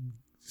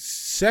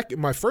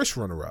first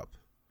runner-up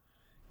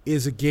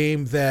is a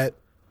game that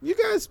you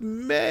guys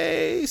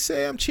may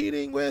say I'm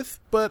cheating with,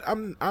 but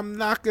I'm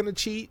not gonna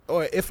cheat.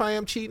 Or if I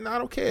am cheating, I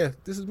don't care.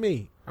 This is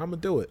me. I'm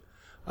gonna do it.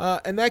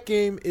 And that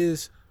game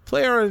is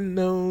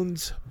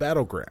PlayerUnknown's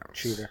Battlegrounds.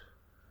 Cheater.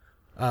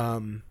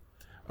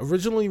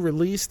 Originally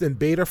released in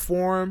beta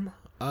form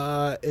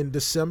in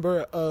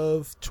December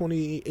of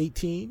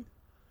 2018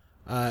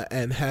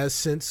 and has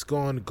since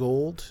gone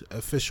gold.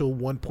 Official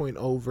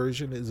 1.0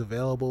 version is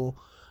available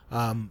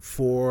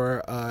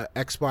for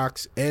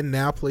Xbox and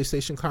now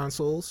PlayStation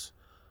consoles.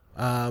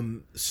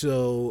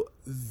 So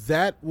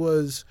that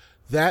was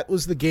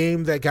the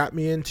game that got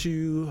me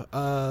into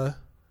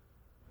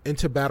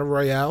battle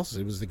royales.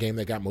 It was the game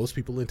that got most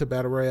people into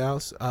battle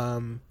royales.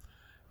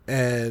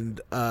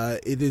 And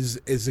it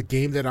is a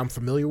game that I'm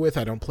familiar with.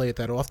 I don't play it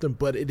that often,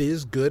 but it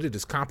is good. It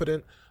is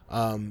competent.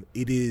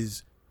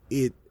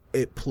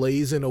 It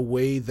plays in a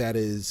way that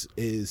is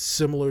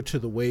similar to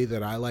the way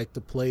that I like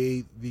to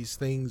play these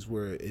things,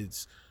 where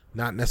it's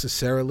not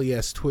necessarily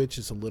as Twitch.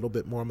 It's a little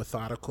bit more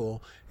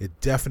methodical. It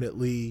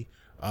definitely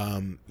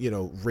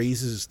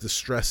raises the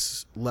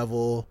stress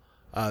level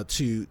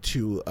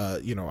to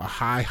a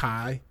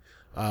high.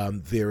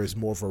 There is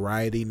more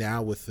variety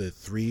now with the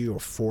 3 or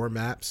 4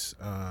 maps,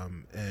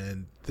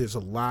 and there's a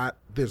lot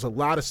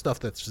of stuff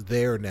that's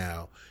there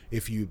now.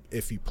 If you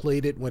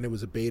played it when it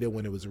was a beta,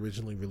 when it was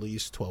originally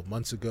released 12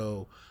 months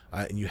ago,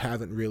 and you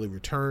haven't really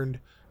returned,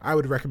 I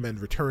would recommend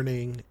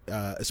returning,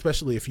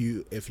 especially if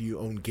you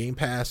own Game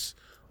Pass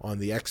on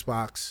the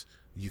Xbox.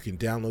 You can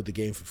download the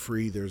game for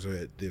free. There's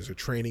a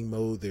training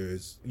mode.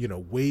 There's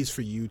ways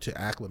for you to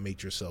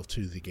acclimate yourself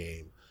to the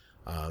game.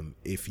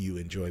 If you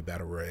enjoy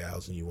battle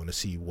royales and you want to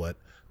see what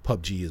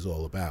PUBG is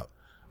all about.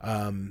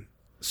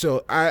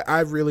 So I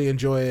really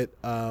enjoy it.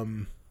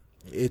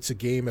 It's a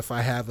game, if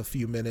I have a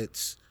few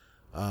minutes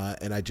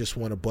and I just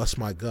want to bust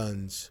my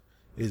guns,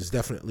 is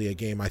definitely a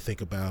game I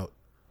think about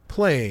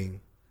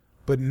playing,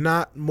 but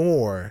not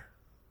more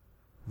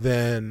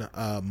than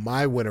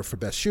my winner for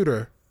best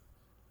shooter,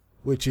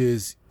 which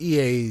is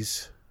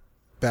EA's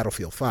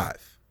Battlefield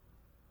 5.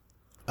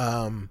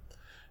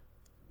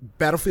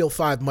 Battlefield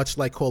 5, much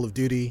like Call of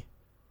Duty,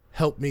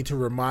 helped to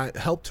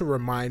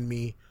remind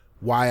me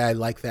why I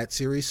like that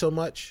series so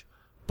much.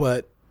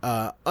 But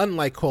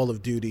unlike Call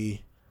of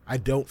Duty, I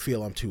don't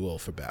feel I'm too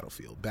old for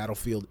Battlefield.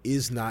 Battlefield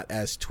is not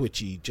as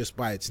twitchy just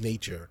by its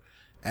nature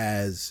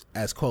as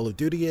Call of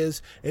Duty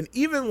is. And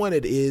even when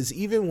it is,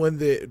 even when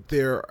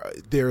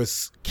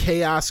there's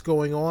chaos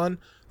going on,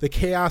 the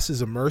chaos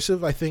is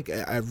immersive. I think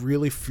I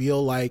really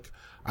feel like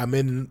I'm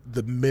in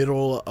the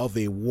middle of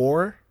a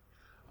war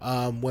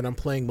when I'm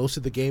playing most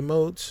of the game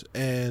modes,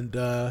 and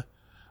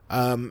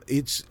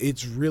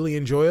it's really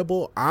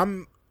enjoyable.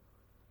 I'm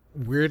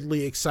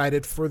weirdly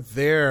excited for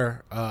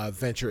their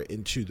venture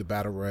into the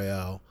battle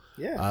royale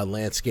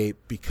landscape,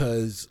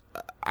 because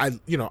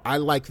I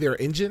like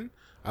their engine.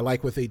 I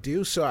like what they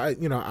do, so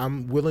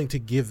I'm willing to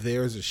give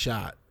theirs a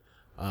shot.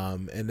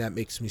 And that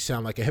makes me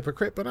sound like a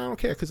hypocrite, but I don't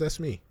care because that's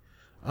me.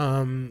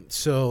 Battlefield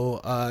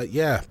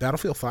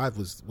 5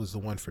 was the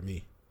one for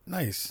me.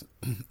 Nice.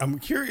 I'm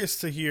curious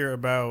to hear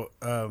about,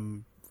 I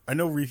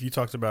know, Reef, you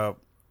talked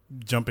about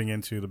jumping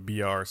into the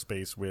BR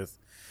space with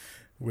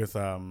what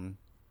the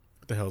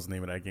hell's the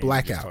name of that game?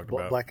 Blackout.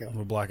 Blackout.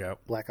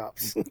 Black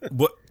Ops.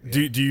 What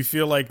do you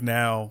feel like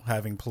now,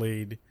 having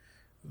played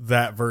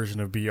that version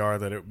of BR,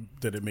 that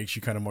it makes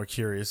you kind of more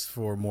curious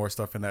for more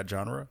stuff in that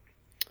genre?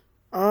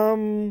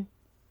 I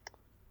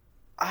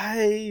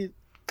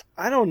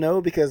don't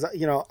know, because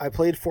I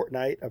played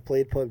Fortnite, I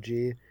played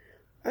PUBG.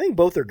 I think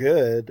both are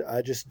good.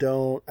 I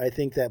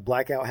think that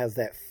Blackout has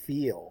that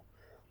feel.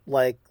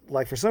 Like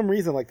for some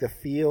reason, like the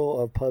feel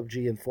of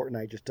PUBG and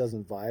Fortnite just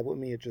doesn't vibe with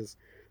me. It just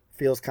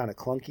feels kind of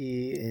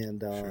clunky,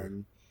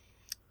 and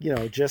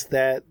just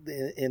that,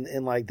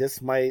 and like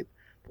this might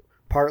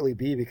partly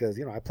be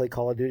because I play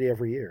Call of Duty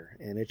every year,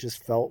 and it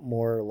just felt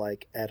more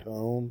like at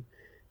home,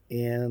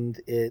 and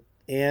it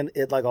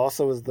like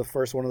also is the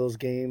first one of those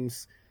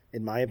games,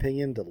 in my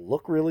opinion, to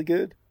look really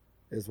good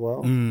as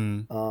well.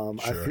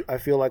 Sure. I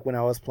feel like when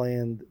I was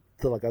playing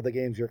the other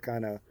games, you're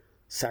kind of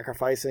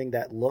sacrificing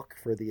that look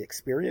for the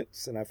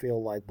experience, and I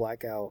feel like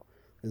Blackout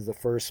is the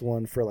first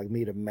one for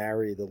me to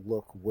marry the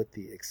look with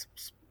the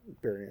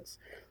experience.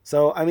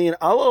 So I mean,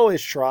 I'll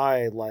always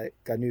try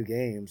new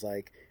games.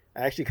 I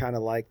actually kind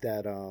of like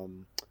that. I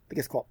think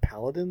it's called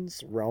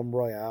Paladins Realm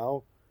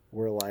Royale,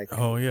 where it's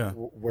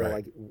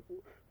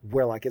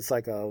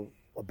like a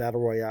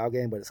battle royale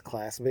game, but it's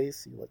class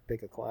based. You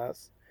pick a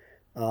class.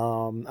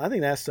 I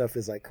think that stuff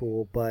is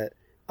cool, but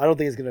I don't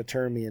think it's going to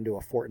turn me into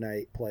a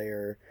Fortnite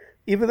player,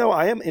 even though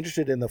I am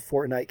interested in the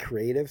Fortnite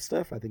creative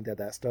stuff. I think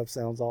that stuff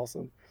sounds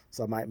awesome,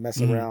 so I might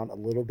mess around a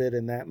little bit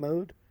in that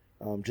mode,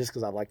 just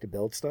because I like to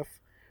build stuff.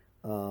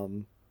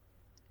 No,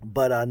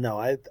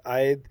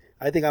 I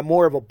think I'm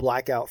more of a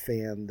Blackout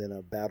fan than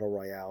a battle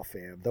royale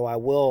fan, though I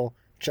will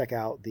check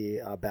out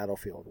the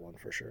Battlefield one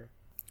for sure.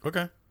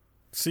 Okay.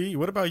 See,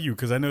 what about you?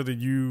 Because I know that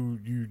you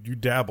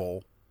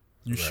dabble.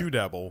 You shoe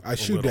dabble. I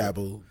shoe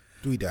dabble.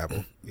 Do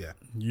dabble. Yeah.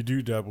 You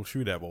do dabble,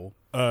 shoe dabble.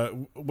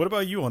 What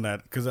about you on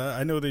that? Because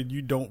I know that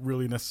you don't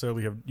really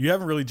necessarily you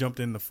haven't really jumped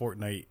in the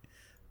Fortnite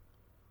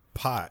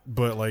pot,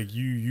 but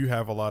you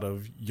have a lot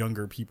of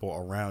younger people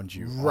around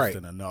you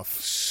often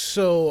enough.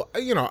 So,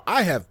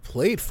 I have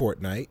played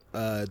Fortnite,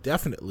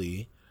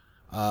 definitely.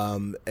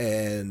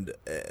 and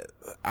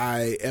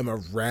I am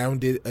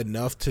around it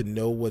enough to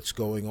know what's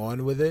going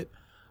on with it.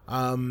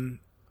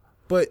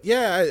 But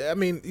yeah, I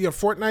mean,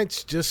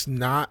 Fortnite's just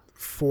not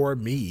for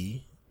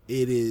me.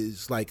 It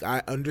is like,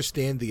 I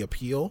understand the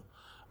appeal.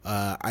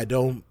 I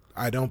don't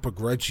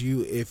begrudge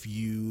you if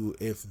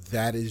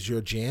that is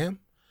your jam.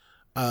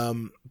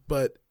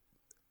 But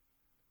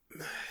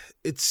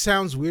it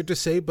sounds weird to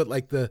say, but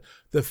like the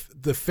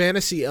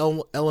fantasy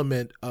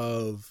element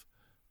of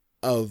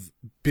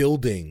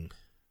building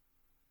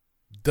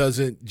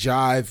doesn't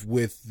jive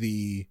with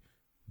the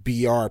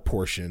BR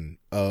portion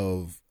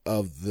of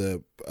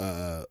the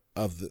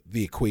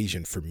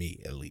equation for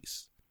me, at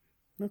least.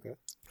 Okay.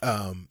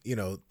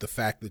 The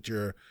fact that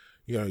you're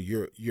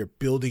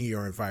building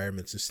your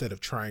environments instead of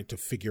trying to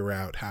figure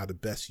out how to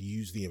best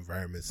use the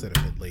environments that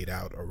have been laid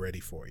out already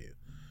for you.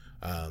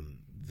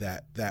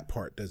 That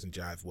part doesn't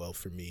jive well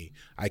for me.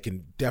 I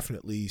can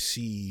definitely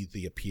see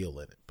the appeal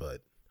in it,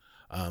 but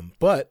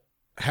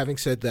having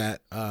said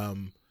that,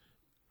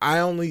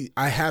 I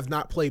have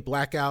not played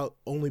Blackout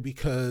only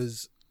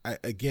because I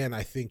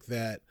think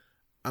that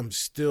I'm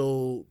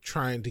still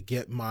trying to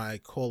get my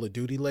Call of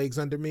Duty legs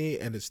under me,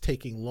 and it's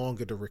taking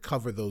longer to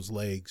recover those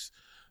legs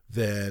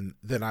than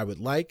I would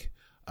like.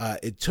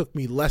 It took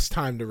me less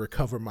time to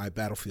recover my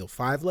Battlefield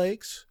 5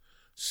 legs.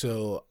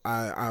 So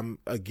I'm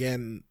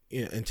again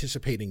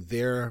anticipating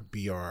their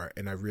BR,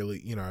 and I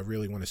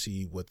really want to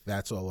see what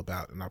that's all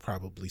about, and I'll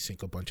probably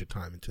sink a bunch of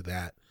time into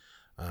that,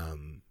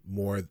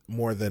 more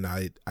than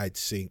I'd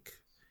sink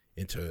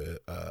into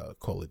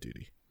Call of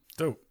Duty.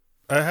 Dope.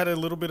 I had a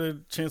little bit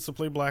of chance to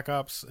play Black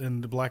Ops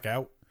and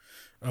Blackout.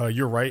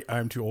 You're right.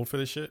 I'm too old for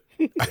this shit.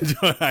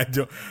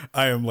 I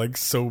am like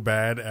so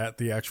bad at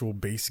the actual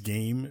base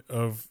game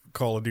of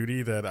Call of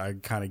Duty that I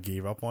kind of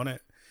gave up on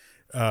it.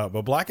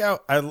 But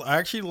Blackout, I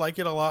actually like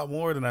it a lot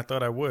more than I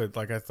thought I would.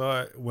 Like, I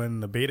thought when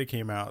the beta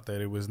came out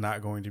that it was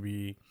not going to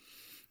be,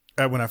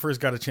 when I first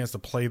got a chance to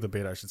play the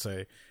beta, I should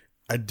say,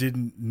 I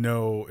didn't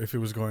know if it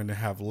was going to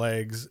have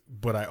legs,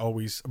 but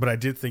I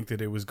did think that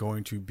it was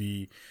going to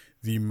be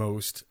the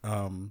most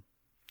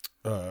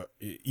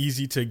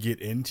easy to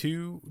get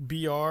into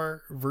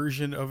BR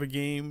version of a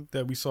game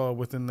that we saw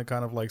within the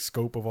kind of like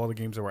scope of all the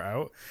games that were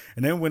out.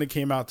 And then when it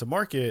came out to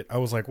market, I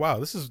was like,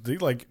 wow, they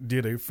like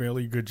did a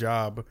fairly good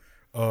job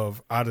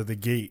of out of the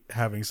gate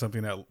having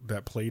something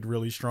that played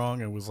really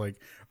strong and was like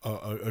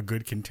a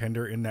good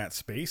contender in that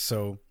space.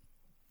 So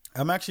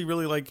I'm actually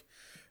really like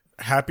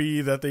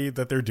happy that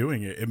they're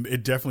doing it.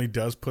 It definitely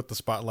does put the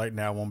spotlight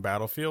now on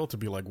Battlefield to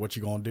be like, what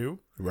you gonna do?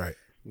 Right.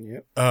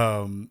 Yep.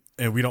 And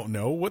we don't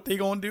know what they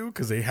gonna do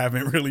because they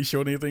haven't really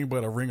shown anything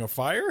but a ring of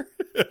fire.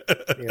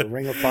 Yeah,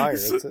 ring of fire.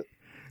 That's it.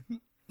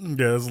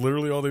 Yeah, that's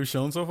literally all they've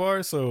shown so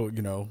far. So,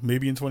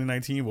 maybe in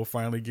 2019 we'll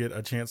finally get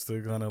a chance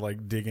to kind of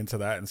like dig into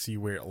that and see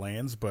where it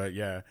lands. But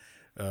yeah,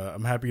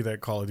 I'm happy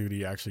that Call of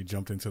Duty actually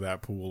jumped into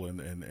that pool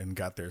and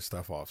got their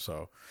stuff off.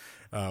 So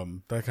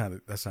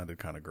that sounded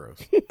kind of gross.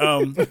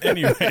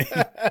 Anyway,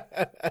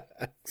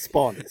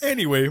 Spawnies.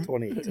 Anyway,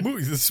 2018.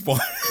 movies the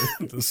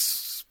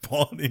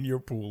spawn in your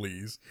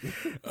poolies.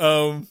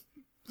 So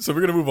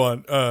we're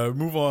gonna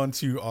move on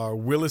to our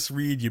Willis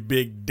Reed, you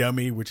big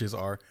dummy, which is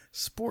our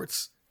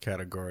sports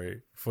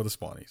category for the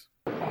Spawnies.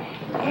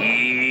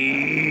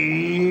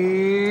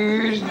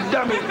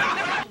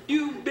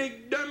 You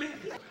big dummy.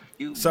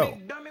 So,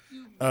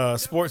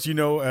 sports,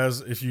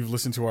 as if you've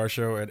listened to our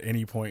show at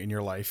any point in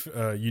your life,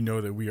 you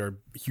know that we are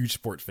huge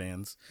sports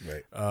fans.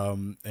 Right.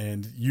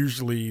 And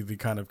usually the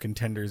kind of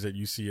contenders that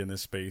you see in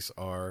this space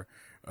are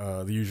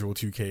the usual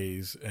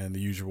 2Ks and the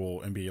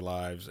usual NBA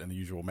Lives and the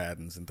usual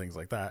Maddens and things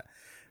like that.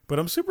 But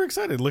I'm super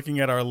excited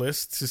looking at our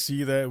list to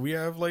see that we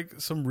have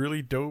like some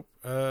really dope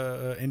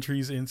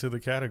entries into the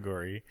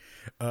category.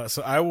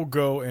 So I will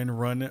go and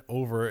run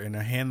over and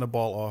hand the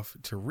ball off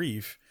to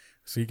Reef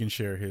so he can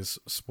share his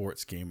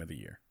sports game of the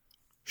year.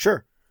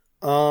 Sure.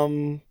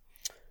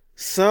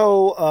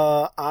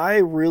 So I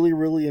really,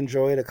 really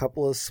enjoyed a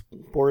couple of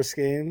sports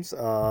games.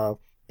 NBA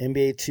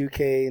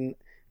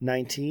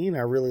 2K19, I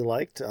really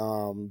liked.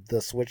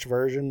 The Switch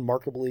version,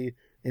 markedly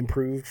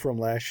improved from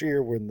last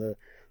year when the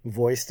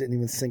voice didn't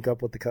even sync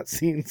up with the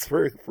cutscenes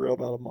for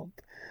about a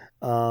month.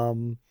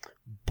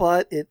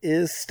 But it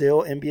is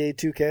still NBA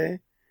 2K.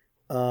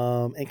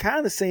 And kind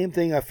of the same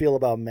thing I feel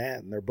about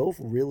Madden. They're both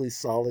really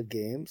solid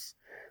games.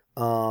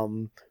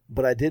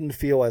 But I didn't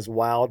feel as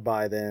wowed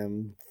by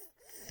them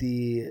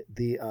the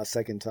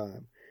second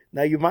time.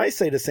 Now you might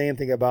say the same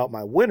thing about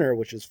my winner,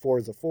 which is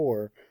Forza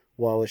 4.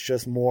 Well, it's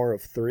just more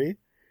of 3.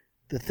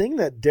 The thing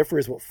that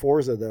differs with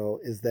Forza though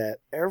is that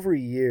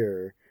every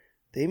year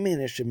they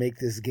manage to make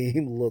this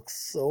game look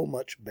so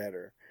much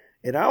better.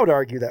 And I would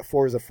argue that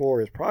Forza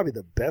 4 is probably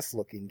the best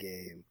looking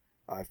game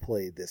I've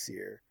played this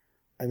year.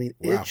 I mean,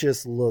 It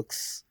just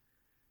looks...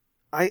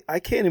 I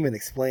can't even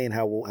explain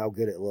how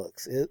good it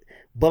looks.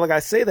 But like I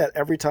say that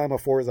every time a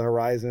Forza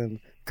Horizon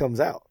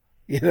comes out,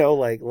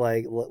 like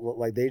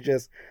they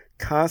just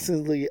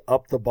constantly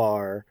up the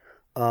bar.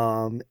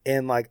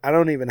 And like I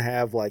don't even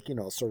have like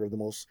sort of the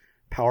most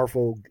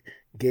powerful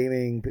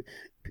gaming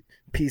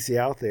PC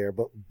out there,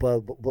 but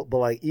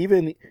like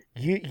even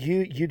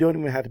you don't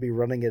even have to be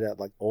running it at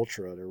like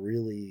ultra to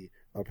really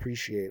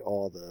appreciate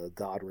all the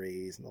god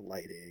rays and the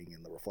lighting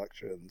and the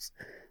reflections.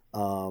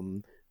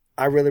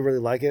 I really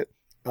like it.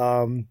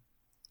 And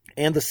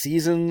the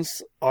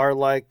seasons are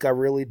like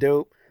really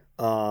dope.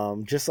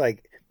 Just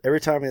like every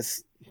time it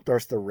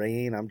starts to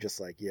rain, I'm just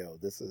like, yo,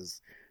 this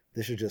is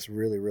just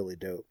really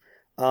dope.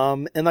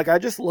 And like I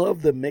just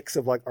love the mix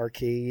of like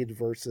arcade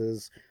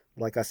versus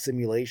like a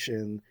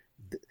simulation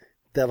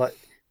that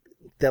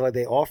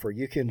they offer.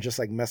 You can just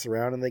like mess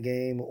around in the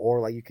game, or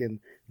like you can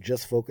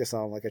just focus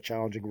on like a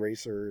challenging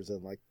racers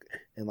and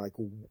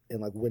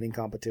winning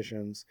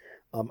competitions.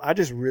 I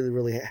just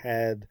really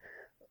had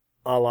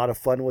a lot of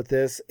fun with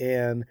this,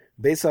 and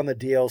based on the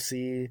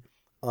DLC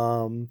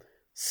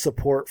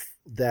support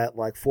that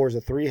like Forza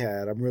 3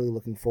 had, I'm really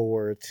looking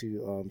forward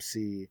to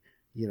see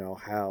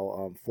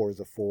how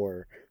Forza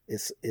 4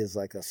 is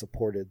like a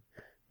supported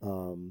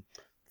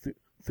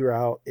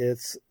throughout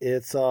its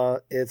a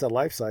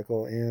life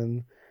cycle.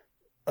 And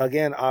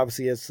again,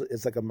 obviously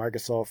it's like a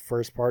Microsoft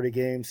first party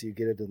game, so you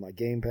get it in like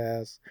Game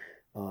Pass.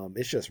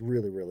 It's just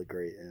really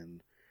great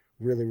and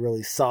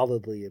really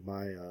solidly in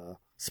my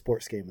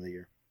sports game of the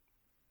year.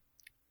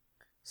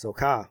 So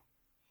Ka.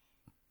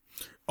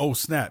 Oh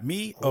snap,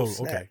 me? Oh, Oh,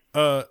 snap.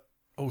 okay.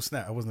 Oh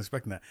snap, I wasn't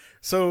expecting that.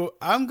 So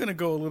I'm gonna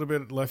go a little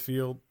bit left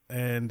field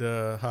and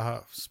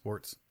haha,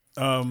 sports.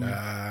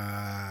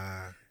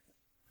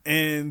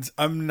 And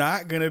I'm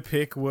not gonna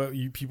pick what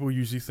people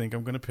usually think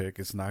I'm gonna pick.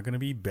 It's not gonna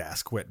be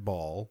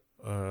basketball.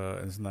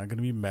 It's not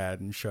gonna be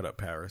Madden. Shut up,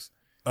 Paris.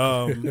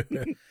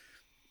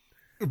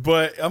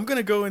 But I'm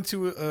gonna go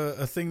into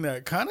a thing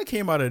that kind of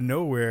came out of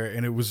nowhere,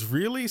 and it was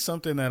really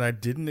something that I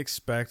didn't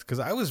expect, because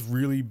I was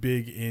really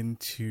big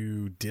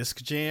into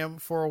Disc Jam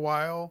for a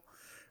while.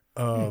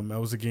 That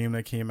was a game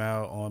that came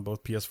out on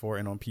both PS4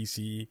 and on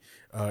PC.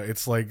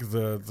 It's like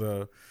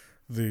the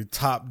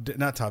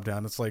not top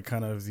down. It's like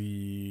kind of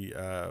the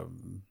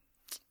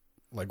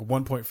like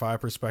 1.5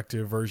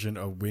 perspective version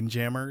of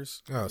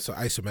Windjammers. Oh, so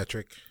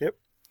isometric. Yep.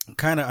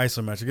 Kind of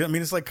isometric. I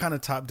mean, it's like kind of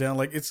top down.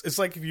 Like it's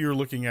like if you're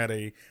looking at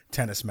a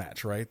tennis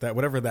match, right? That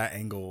whatever that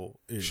angle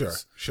is.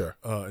 Sure.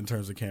 In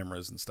terms of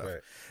cameras and stuff.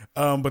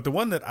 Right. But the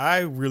one that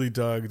I really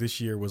dug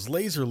this year was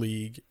Laser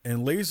League,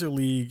 and Laser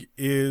League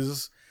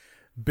is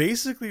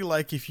basically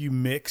like if you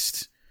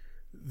mixed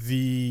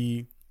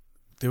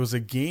there was a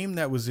game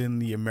that was in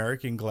the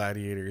American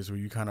Gladiators where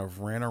you kind of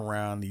ran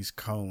around these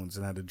cones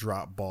and had to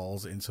drop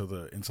balls into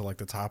like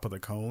the top of the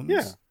cones.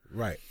 Yeah.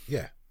 Right.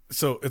 Yeah.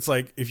 So it's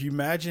like if you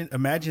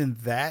imagine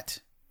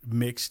that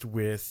mixed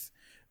with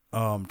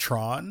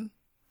Tron,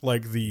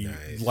 like the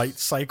light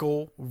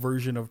cycle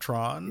version of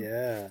Tron.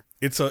 Yeah.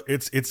 It's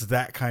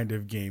that kind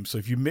of game. So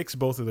if you mix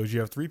both of those,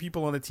 you have 3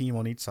 people on a team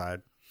on each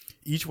side.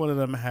 Each one of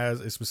them has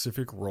a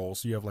specific role.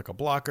 So you have like a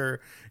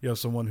blocker, you have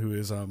someone who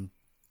is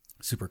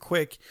super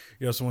quick,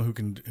 you have someone who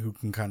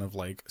can kind of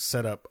like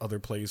set up other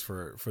plays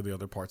for the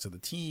other parts of the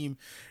team.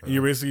 And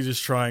you're basically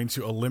just trying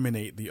to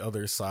eliminate the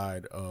other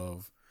side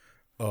of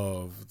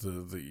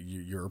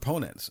your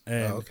opponents.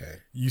 And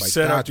you like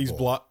set up these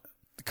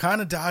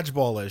kind of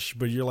dodgeball-ish,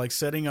 but you're like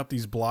setting up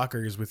these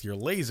blockers with your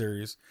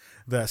lasers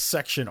that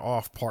section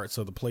off parts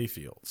of the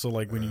playfield. So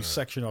like when you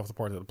section off the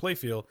part of the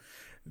playfield,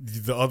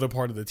 the other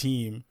part of the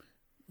team,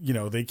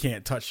 they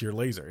can't touch your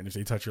laser, and if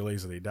they touch your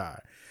laser, they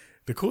die.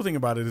 The cool thing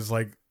about it is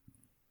like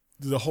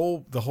the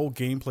whole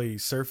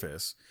gameplay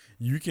surface,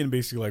 you can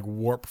basically like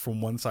warp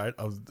from one side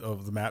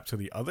of the map to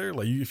the other.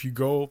 Like if you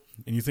go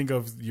and you think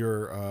of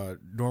your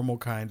normal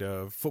kind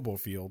of football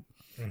field,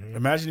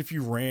 imagine if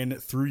you ran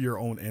through your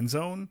own end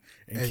zone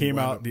and came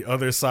out the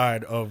other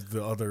side of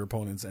the other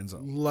opponent's end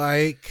zone.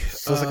 Like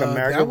so it's like a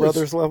Mario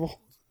Brothers level.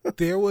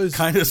 There was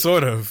kind of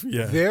sort of,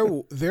 yeah.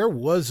 There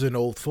was an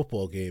old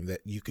football game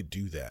that you could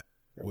do that.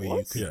 It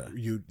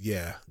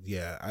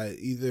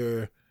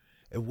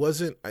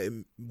wasn't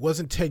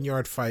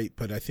 10-yard fight,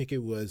 but I think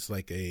it was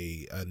like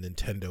a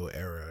Nintendo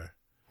era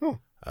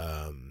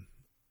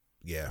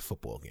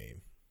football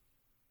game.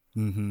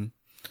 Mm-hmm.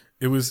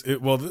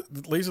 The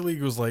Laser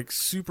League was like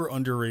super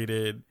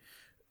underrated.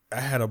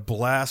 I had a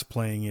blast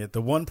playing it.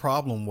 The one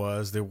problem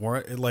was there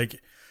weren't like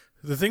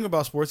the thing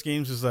about sports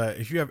games is that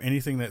if you have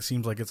anything that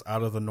seems like it's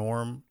out of the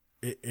norm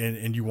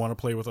and you want to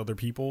play with other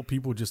people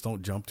just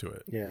don't jump to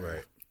it. Yeah.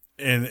 Right.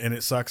 And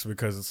it sucks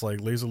because it's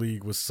like Laser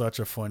League was such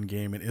a fun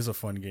game and is a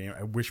fun game.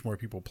 I wish more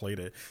people played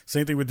it.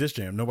 Same thing with Disc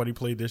Jam. Nobody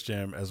played Disc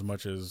Jam as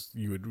much as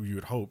you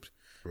would hoped.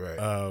 Right.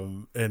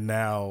 And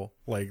now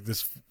like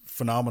this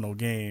phenomenal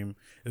game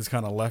is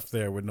kind of left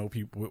there with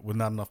with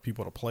not enough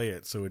people to play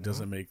it, so it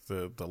doesn't make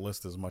the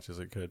list as much as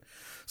it could.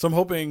 So I'm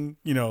hoping,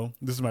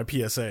 this is my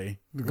PSA.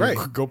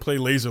 Go play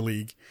Laser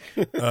League.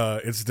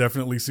 It's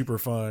definitely super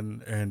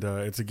fun, and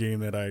it's a game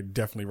that I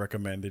definitely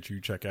recommend that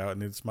you check out,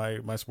 and it's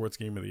my sports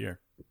game of the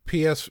year.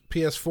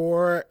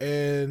 PS4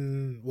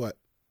 and what?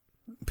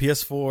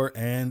 PS4,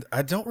 and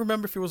I don't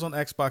remember if it was on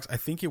Xbox. I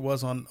think it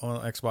was on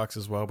Xbox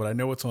as well, but I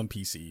know it's on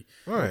PC.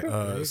 All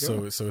right.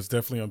 So it's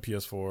definitely on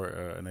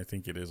PS4, and I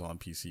think it is on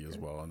PC as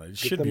well, and it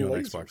should be on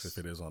Xbox if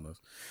it is on those.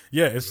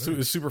 Yeah, it's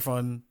super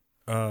fun.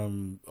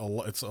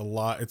 It's a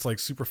lot. It's like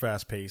super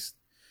fast paced,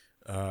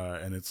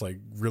 and it's like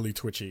really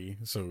twitchy.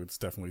 So it's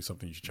definitely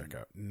something you should check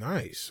out.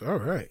 Nice. All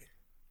right.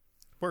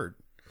 Word.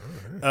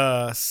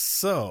 All right.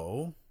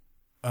 So,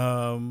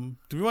 do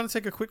we want to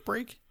take a quick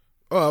break?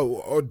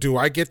 Do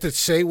I get to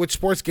say which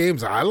sports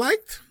games I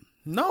liked?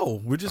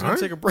 No, we're just going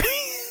to take a break.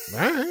 All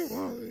right.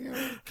 Well,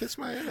 kiss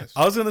my ass.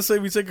 I was going to say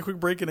we take a quick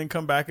break and then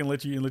come back and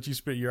let you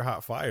spit your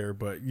hot fire.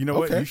 But you know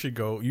what? You should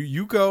go.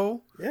 You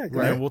go. Yeah,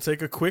 go. And we'll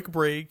take a quick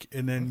break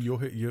and then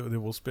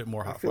then we'll spit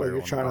more hot fire. I feel like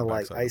you're trying to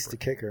like ice the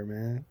kicker,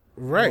 man.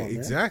 Right.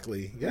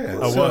 Exactly. Yeah.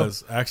 I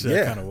was. Actually,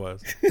 I kind of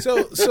was.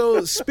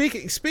 So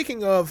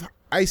speaking of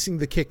icing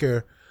the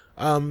kicker,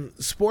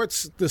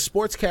 the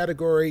sports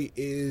category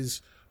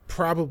is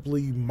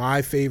probably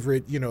my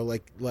favorite. You know,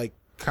 like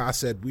Ka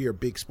said, we are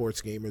big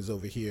sports gamers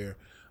over here.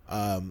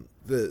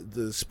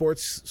 The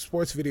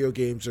sports video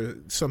games are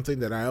something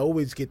that I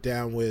always get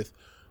down with.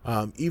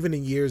 Even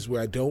in years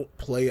where I don't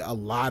play a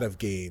lot of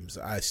games,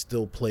 I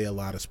still play a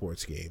lot of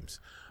sports games.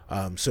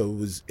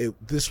 So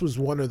this was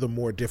one of the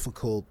more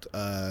difficult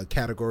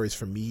categories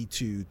for me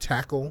to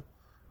tackle.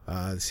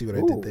 See what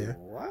I did there?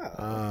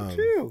 Wow! Look at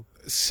you.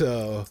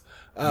 So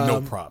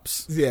no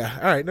props. Yeah.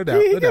 All right. No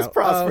doubt. He gets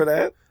props for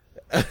that.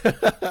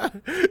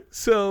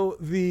 So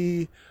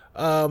the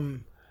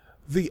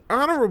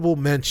honorable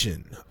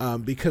mention,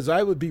 because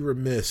I would be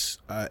remiss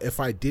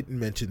if I didn't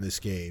mention this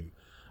game,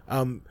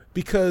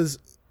 because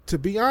to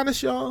be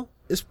honest, y'all,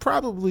 it's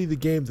probably the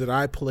game that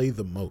I play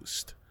the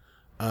most.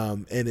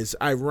 And it's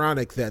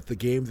ironic that the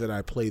game that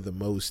I play the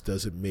most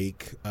doesn't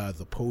make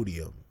the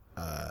podium.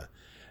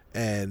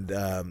 And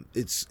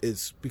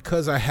it's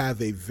because I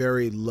have a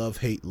very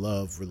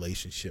love-hate-love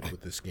relationship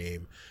with this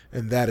game,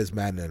 and that is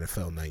Madden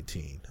NFL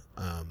 19.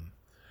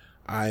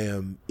 I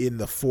am in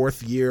the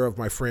 4th year of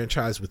my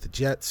franchise with the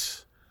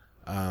Jets.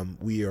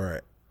 We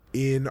are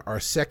in our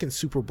 2nd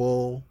Super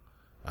Bowl.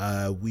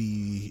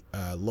 We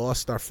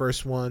lost our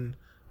first one,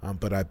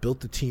 but I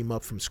built the team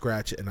up from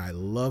scratch, and I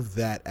love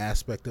that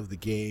aspect of the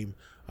game.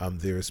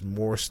 There's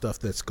more stuff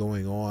that's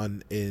going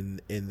on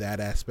in that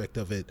aspect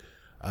of it.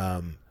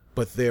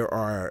 But there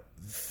are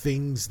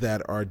things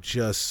that are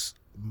just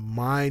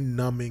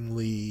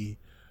mind-numbingly,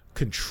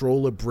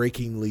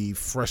 controller-breakingly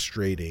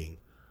frustrating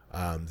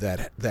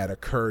that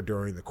occur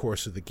during the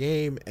course of the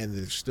game, and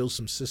there's still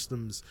some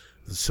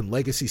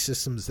legacy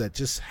systems that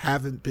just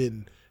haven't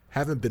been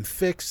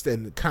fixed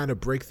and kind of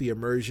break the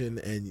immersion,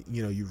 and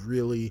you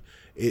really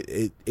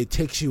it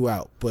takes you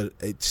out, but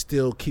it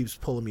still keeps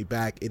pulling me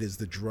back. It is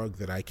the drug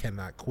that I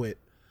cannot quit,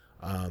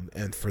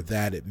 and for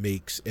that it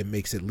makes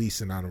at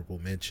least an honorable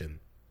mention.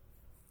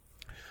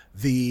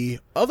 The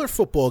other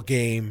football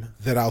game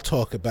that I'll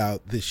talk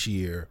about this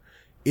year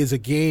is a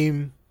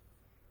game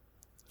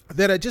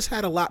that I just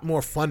had a lot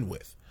more fun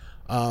with.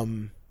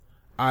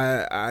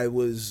 I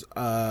was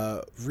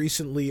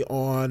recently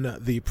on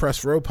the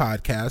Press Row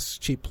podcast,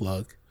 cheap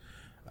plug,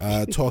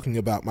 talking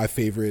about my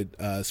favorite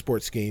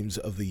sports games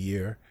of the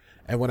year.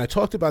 And when I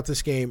talked about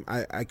this game,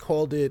 I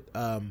called it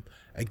a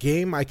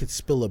game I could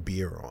spill a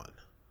beer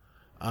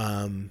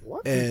on.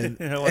 What? And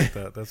I like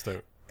that. That's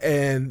dope.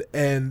 And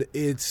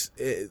this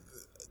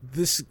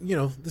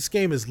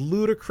game is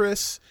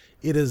ludicrous.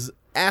 It is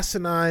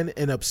asinine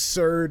and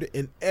absurd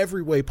in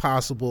every way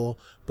possible,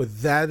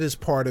 but that is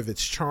part of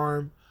its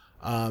charm.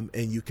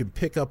 And you can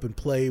pick up and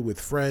play with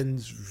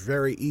friends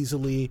very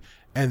easily,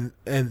 and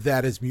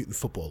that is Mutant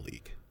Football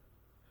League.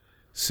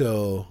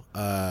 So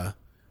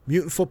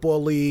Mutant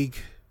Football League,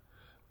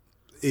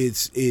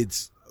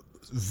 it's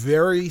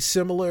very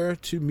similar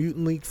to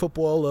Mutant League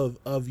Football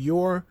of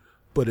yore,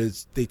 but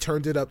they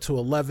turned it up to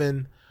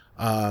 11.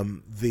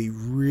 They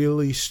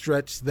really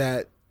stretched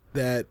that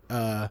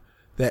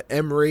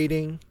M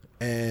rating,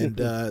 and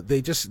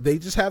they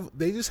just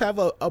have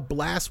a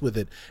blast with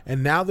it.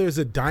 And now there's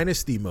a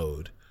dynasty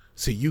mode,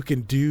 so you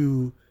can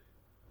do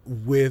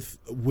with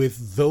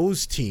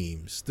those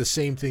teams the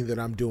same thing that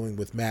I'm doing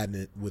with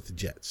Madden with the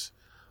Jets.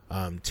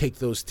 Take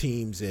those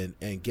teams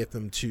and get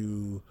them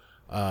to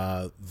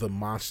the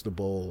Monster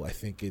Bowl, I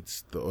think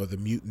or the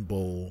Mutant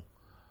Bowl.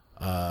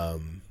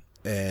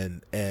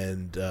 And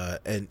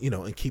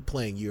keep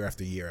playing year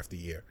after year after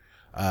year.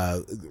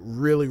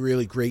 Really,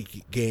 really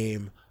great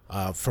game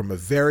from a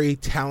very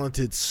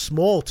talented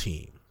small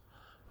team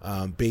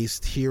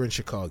based here in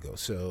Chicago.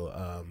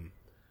 So,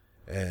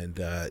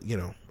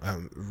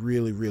 I'm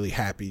really, really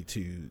happy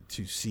to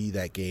see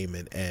that game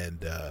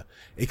and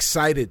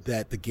excited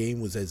that the game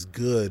was as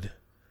good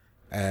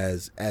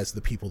as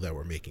the people that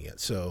were making it.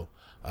 So,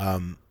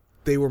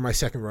 they were my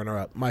second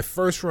runner-up. My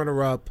first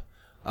runner-up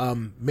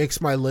makes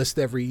my list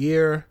every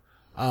year.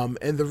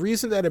 And the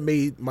reason that it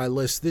made my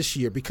list this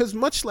year, because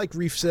much like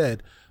Reef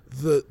said,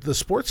 the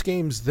sports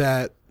games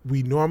that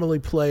we normally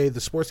play,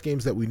 the sports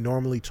games that we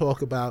normally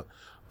talk about,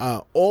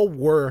 all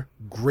were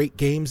great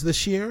games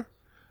this year.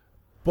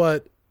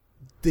 but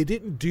they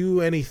didn't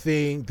do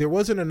anything. There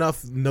wasn't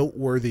enough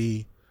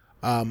noteworthy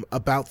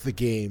about the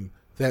game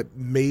that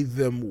made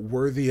them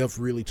worthy of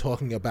really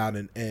talking about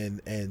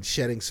and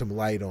shedding some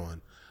light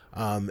on.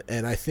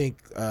 And I think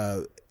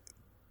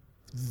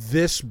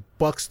this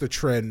bucks the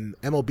trend.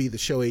 MLB The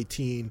Show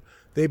 18,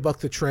 they buck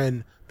the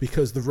trend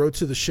because the Road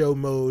to the Show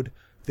mode,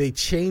 they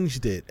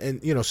changed it.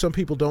 And, some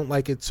people don't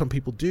like it. Some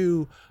people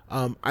do.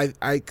 I'm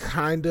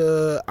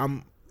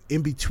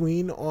in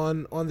between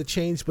on the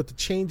change, but the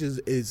change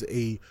is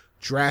a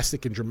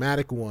drastic and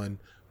dramatic one,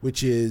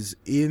 which is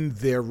in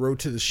their Road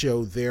to the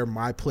Show, their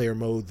My Player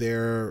mode,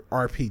 their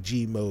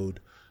RPG mode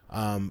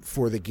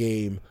for the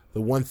game.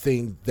 The one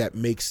thing that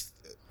makes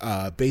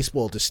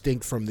baseball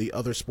distinct from the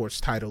other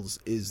sports titles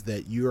is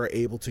that you are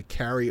able to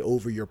carry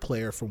over your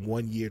player from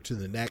one year to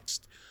the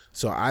next.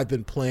 So I've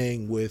been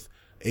playing with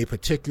a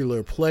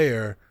particular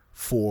player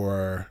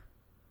for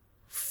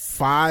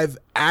 5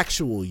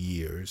 actual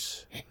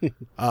years,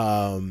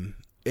 and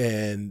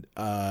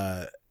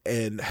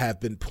have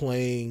been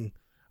playing.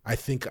 I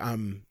think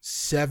I'm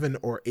 7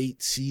 or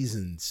 8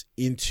 seasons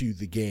into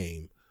the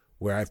game,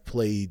 where I've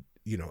played,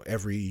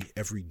 every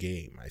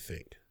game. I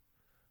think,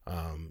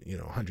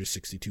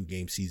 162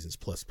 game seasons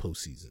plus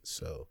postseasons.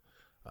 So,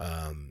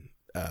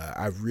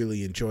 I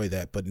really enjoy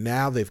that. But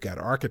now they've got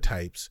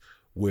archetypes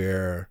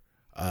where,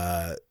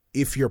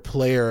 if your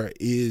player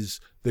is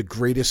the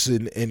greatest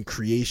in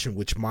creation,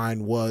 which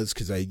mine was,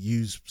 because I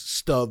used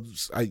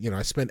stubs,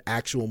 I spent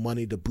actual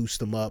money to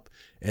boost him up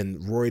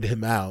and roid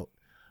him out.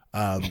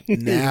 Now,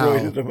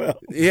 roided him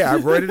out. Yeah, I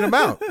roided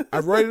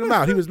him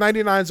out. He was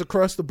 99s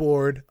across the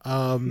board.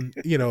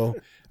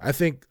 I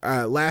think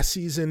last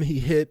season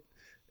he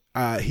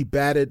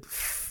batted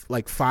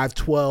like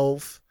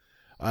 512.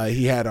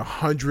 He had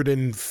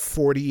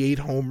 148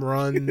 home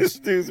runs. This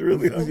dude's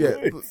really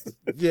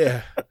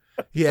yeah.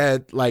 He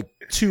had like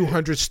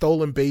 200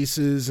 stolen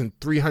bases and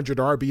 300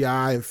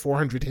 RBI and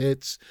 400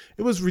 hits.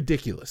 It was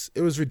ridiculous.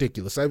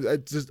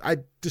 I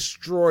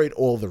destroyed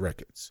all the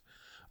records.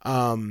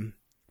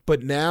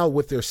 But now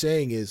what they're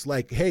saying is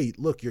like, hey,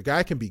 look, your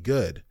guy can be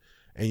good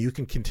and you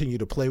can continue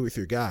to play with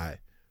your guy.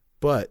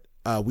 But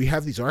we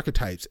have these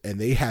archetypes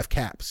and they have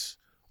caps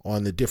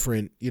on the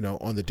different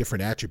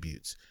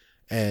attributes.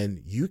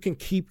 And you can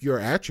keep your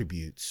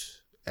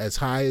attributes as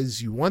high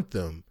as you want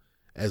them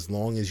as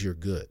long as you're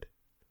good.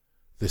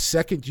 The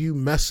second you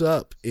mess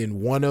up in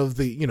one of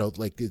the,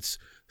 it's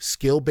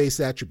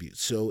skill-based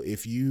attributes. So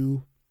if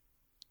you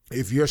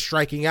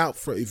struck out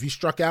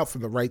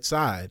from the right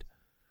side,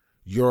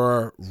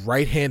 your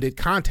right-handed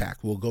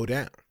contact will go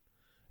down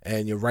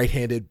and your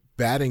right-handed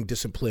batting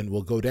discipline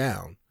will go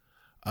down.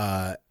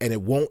 And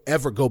it won't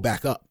ever go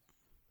back up,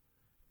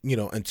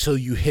 until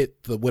you hit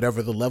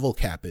whatever the level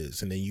cap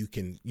is. And then you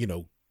can,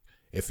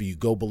 if you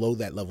go below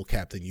that level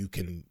cap, then you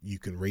can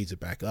raise it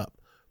back up.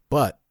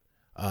 But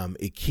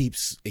it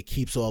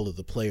keeps all of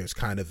the players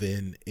kind of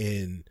in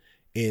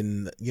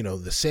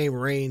the same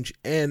range,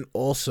 and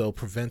also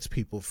prevents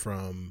people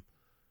from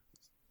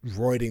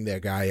roiding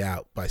their guy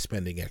out by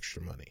spending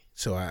extra money.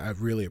 So I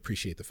really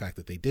appreciate the fact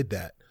that they did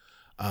that,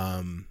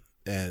 and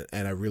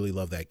I really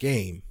love that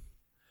game.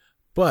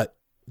 But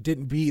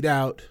didn't beat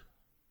out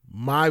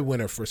my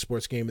winner for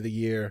Sports Game of the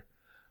Year.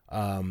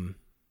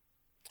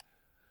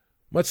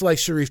 Much like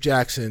Sharif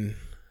Jackson,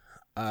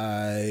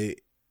 I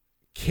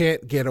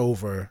can't get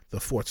over the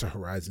Forza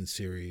Horizon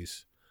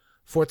series.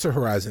 Forza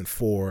Horizon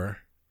 4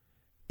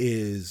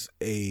 is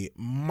a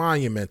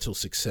monumental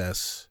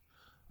success.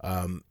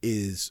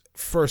 Is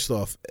first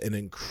off an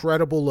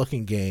incredible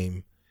looking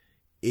game.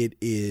 It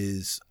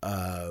is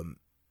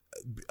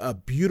a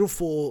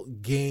beautiful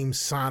game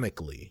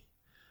sonically,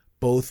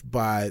 both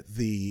by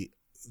the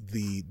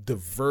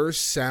diverse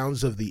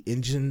sounds of the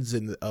engines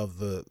and of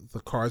the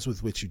cars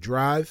with which you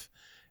drive,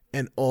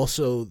 and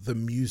also the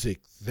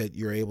music that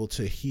you're able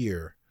to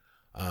hear.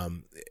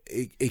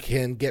 It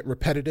can get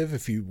repetitive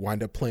if you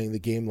wind up playing the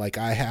game like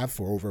I have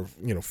for over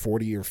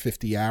 40 or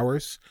 50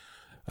 hours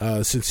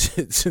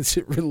since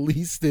it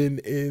released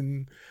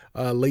in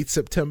late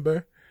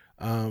September,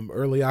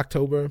 early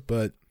October.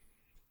 But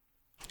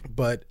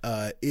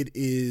it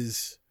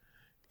is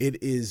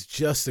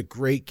just a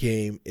great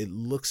game. It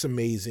looks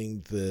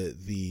amazing.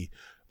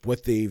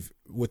 What they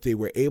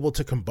were able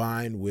to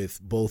combine with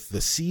both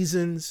the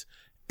seasons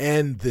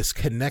and this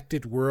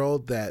connected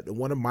world. That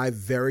one of my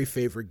very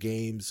favorite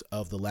games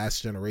of the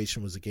last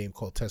generation was a game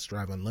called Test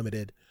Drive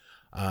Unlimited,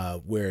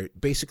 where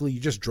basically you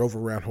just drove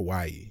around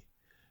Hawaii,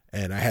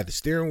 and I had the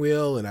steering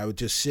wheel, and I would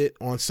just sit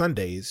on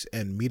Sundays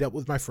and meet up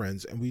with my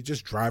friends, and we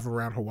just drive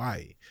around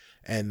Hawaii.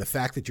 And the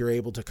fact that you're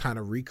able to kind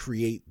of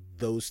recreate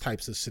those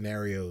types of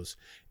scenarios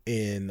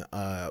in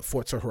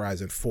Forza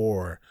Horizon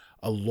 4,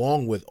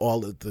 along with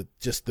all of the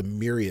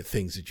myriad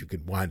things that you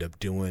could wind up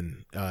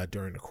doing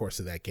during the course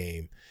of that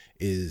game,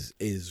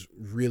 is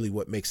really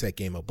what makes that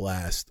game a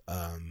blast.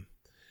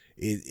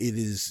 It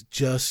is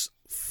just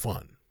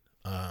fun.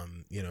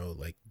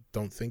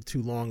 Don't think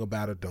too long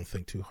about it. Don't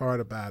think too hard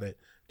about it.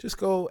 Just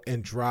go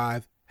and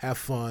drive, have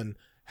fun,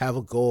 have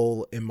a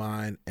goal in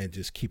mind, and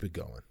just keep it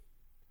going.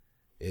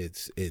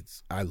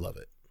 I love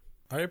it.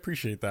 I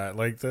appreciate that.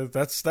 Like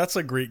that's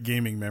a great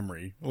gaming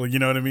memory. Well, you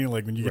know what I mean?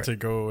 Like when you get to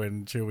go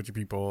and chill with your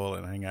people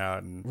and hang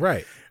out and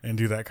and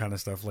do that kind of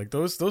stuff. Like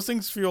those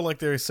things feel like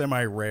they're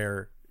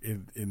semi-rare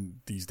in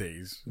these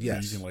days.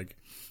 Yes. You can like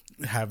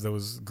have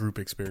those group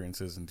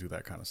experiences and do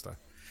that kind of stuff.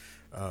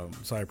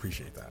 So I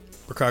appreciate that.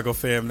 Chicago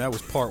fam, that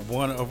was part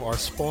 1 of our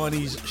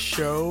Spawnies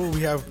show.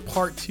 We have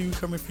part 2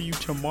 coming for you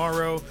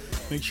tomorrow.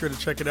 Make sure to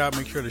check it out.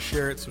 Make sure to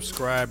share it,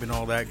 subscribe, and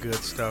all that good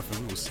stuff.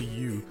 And we will see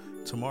you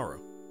tomorrow.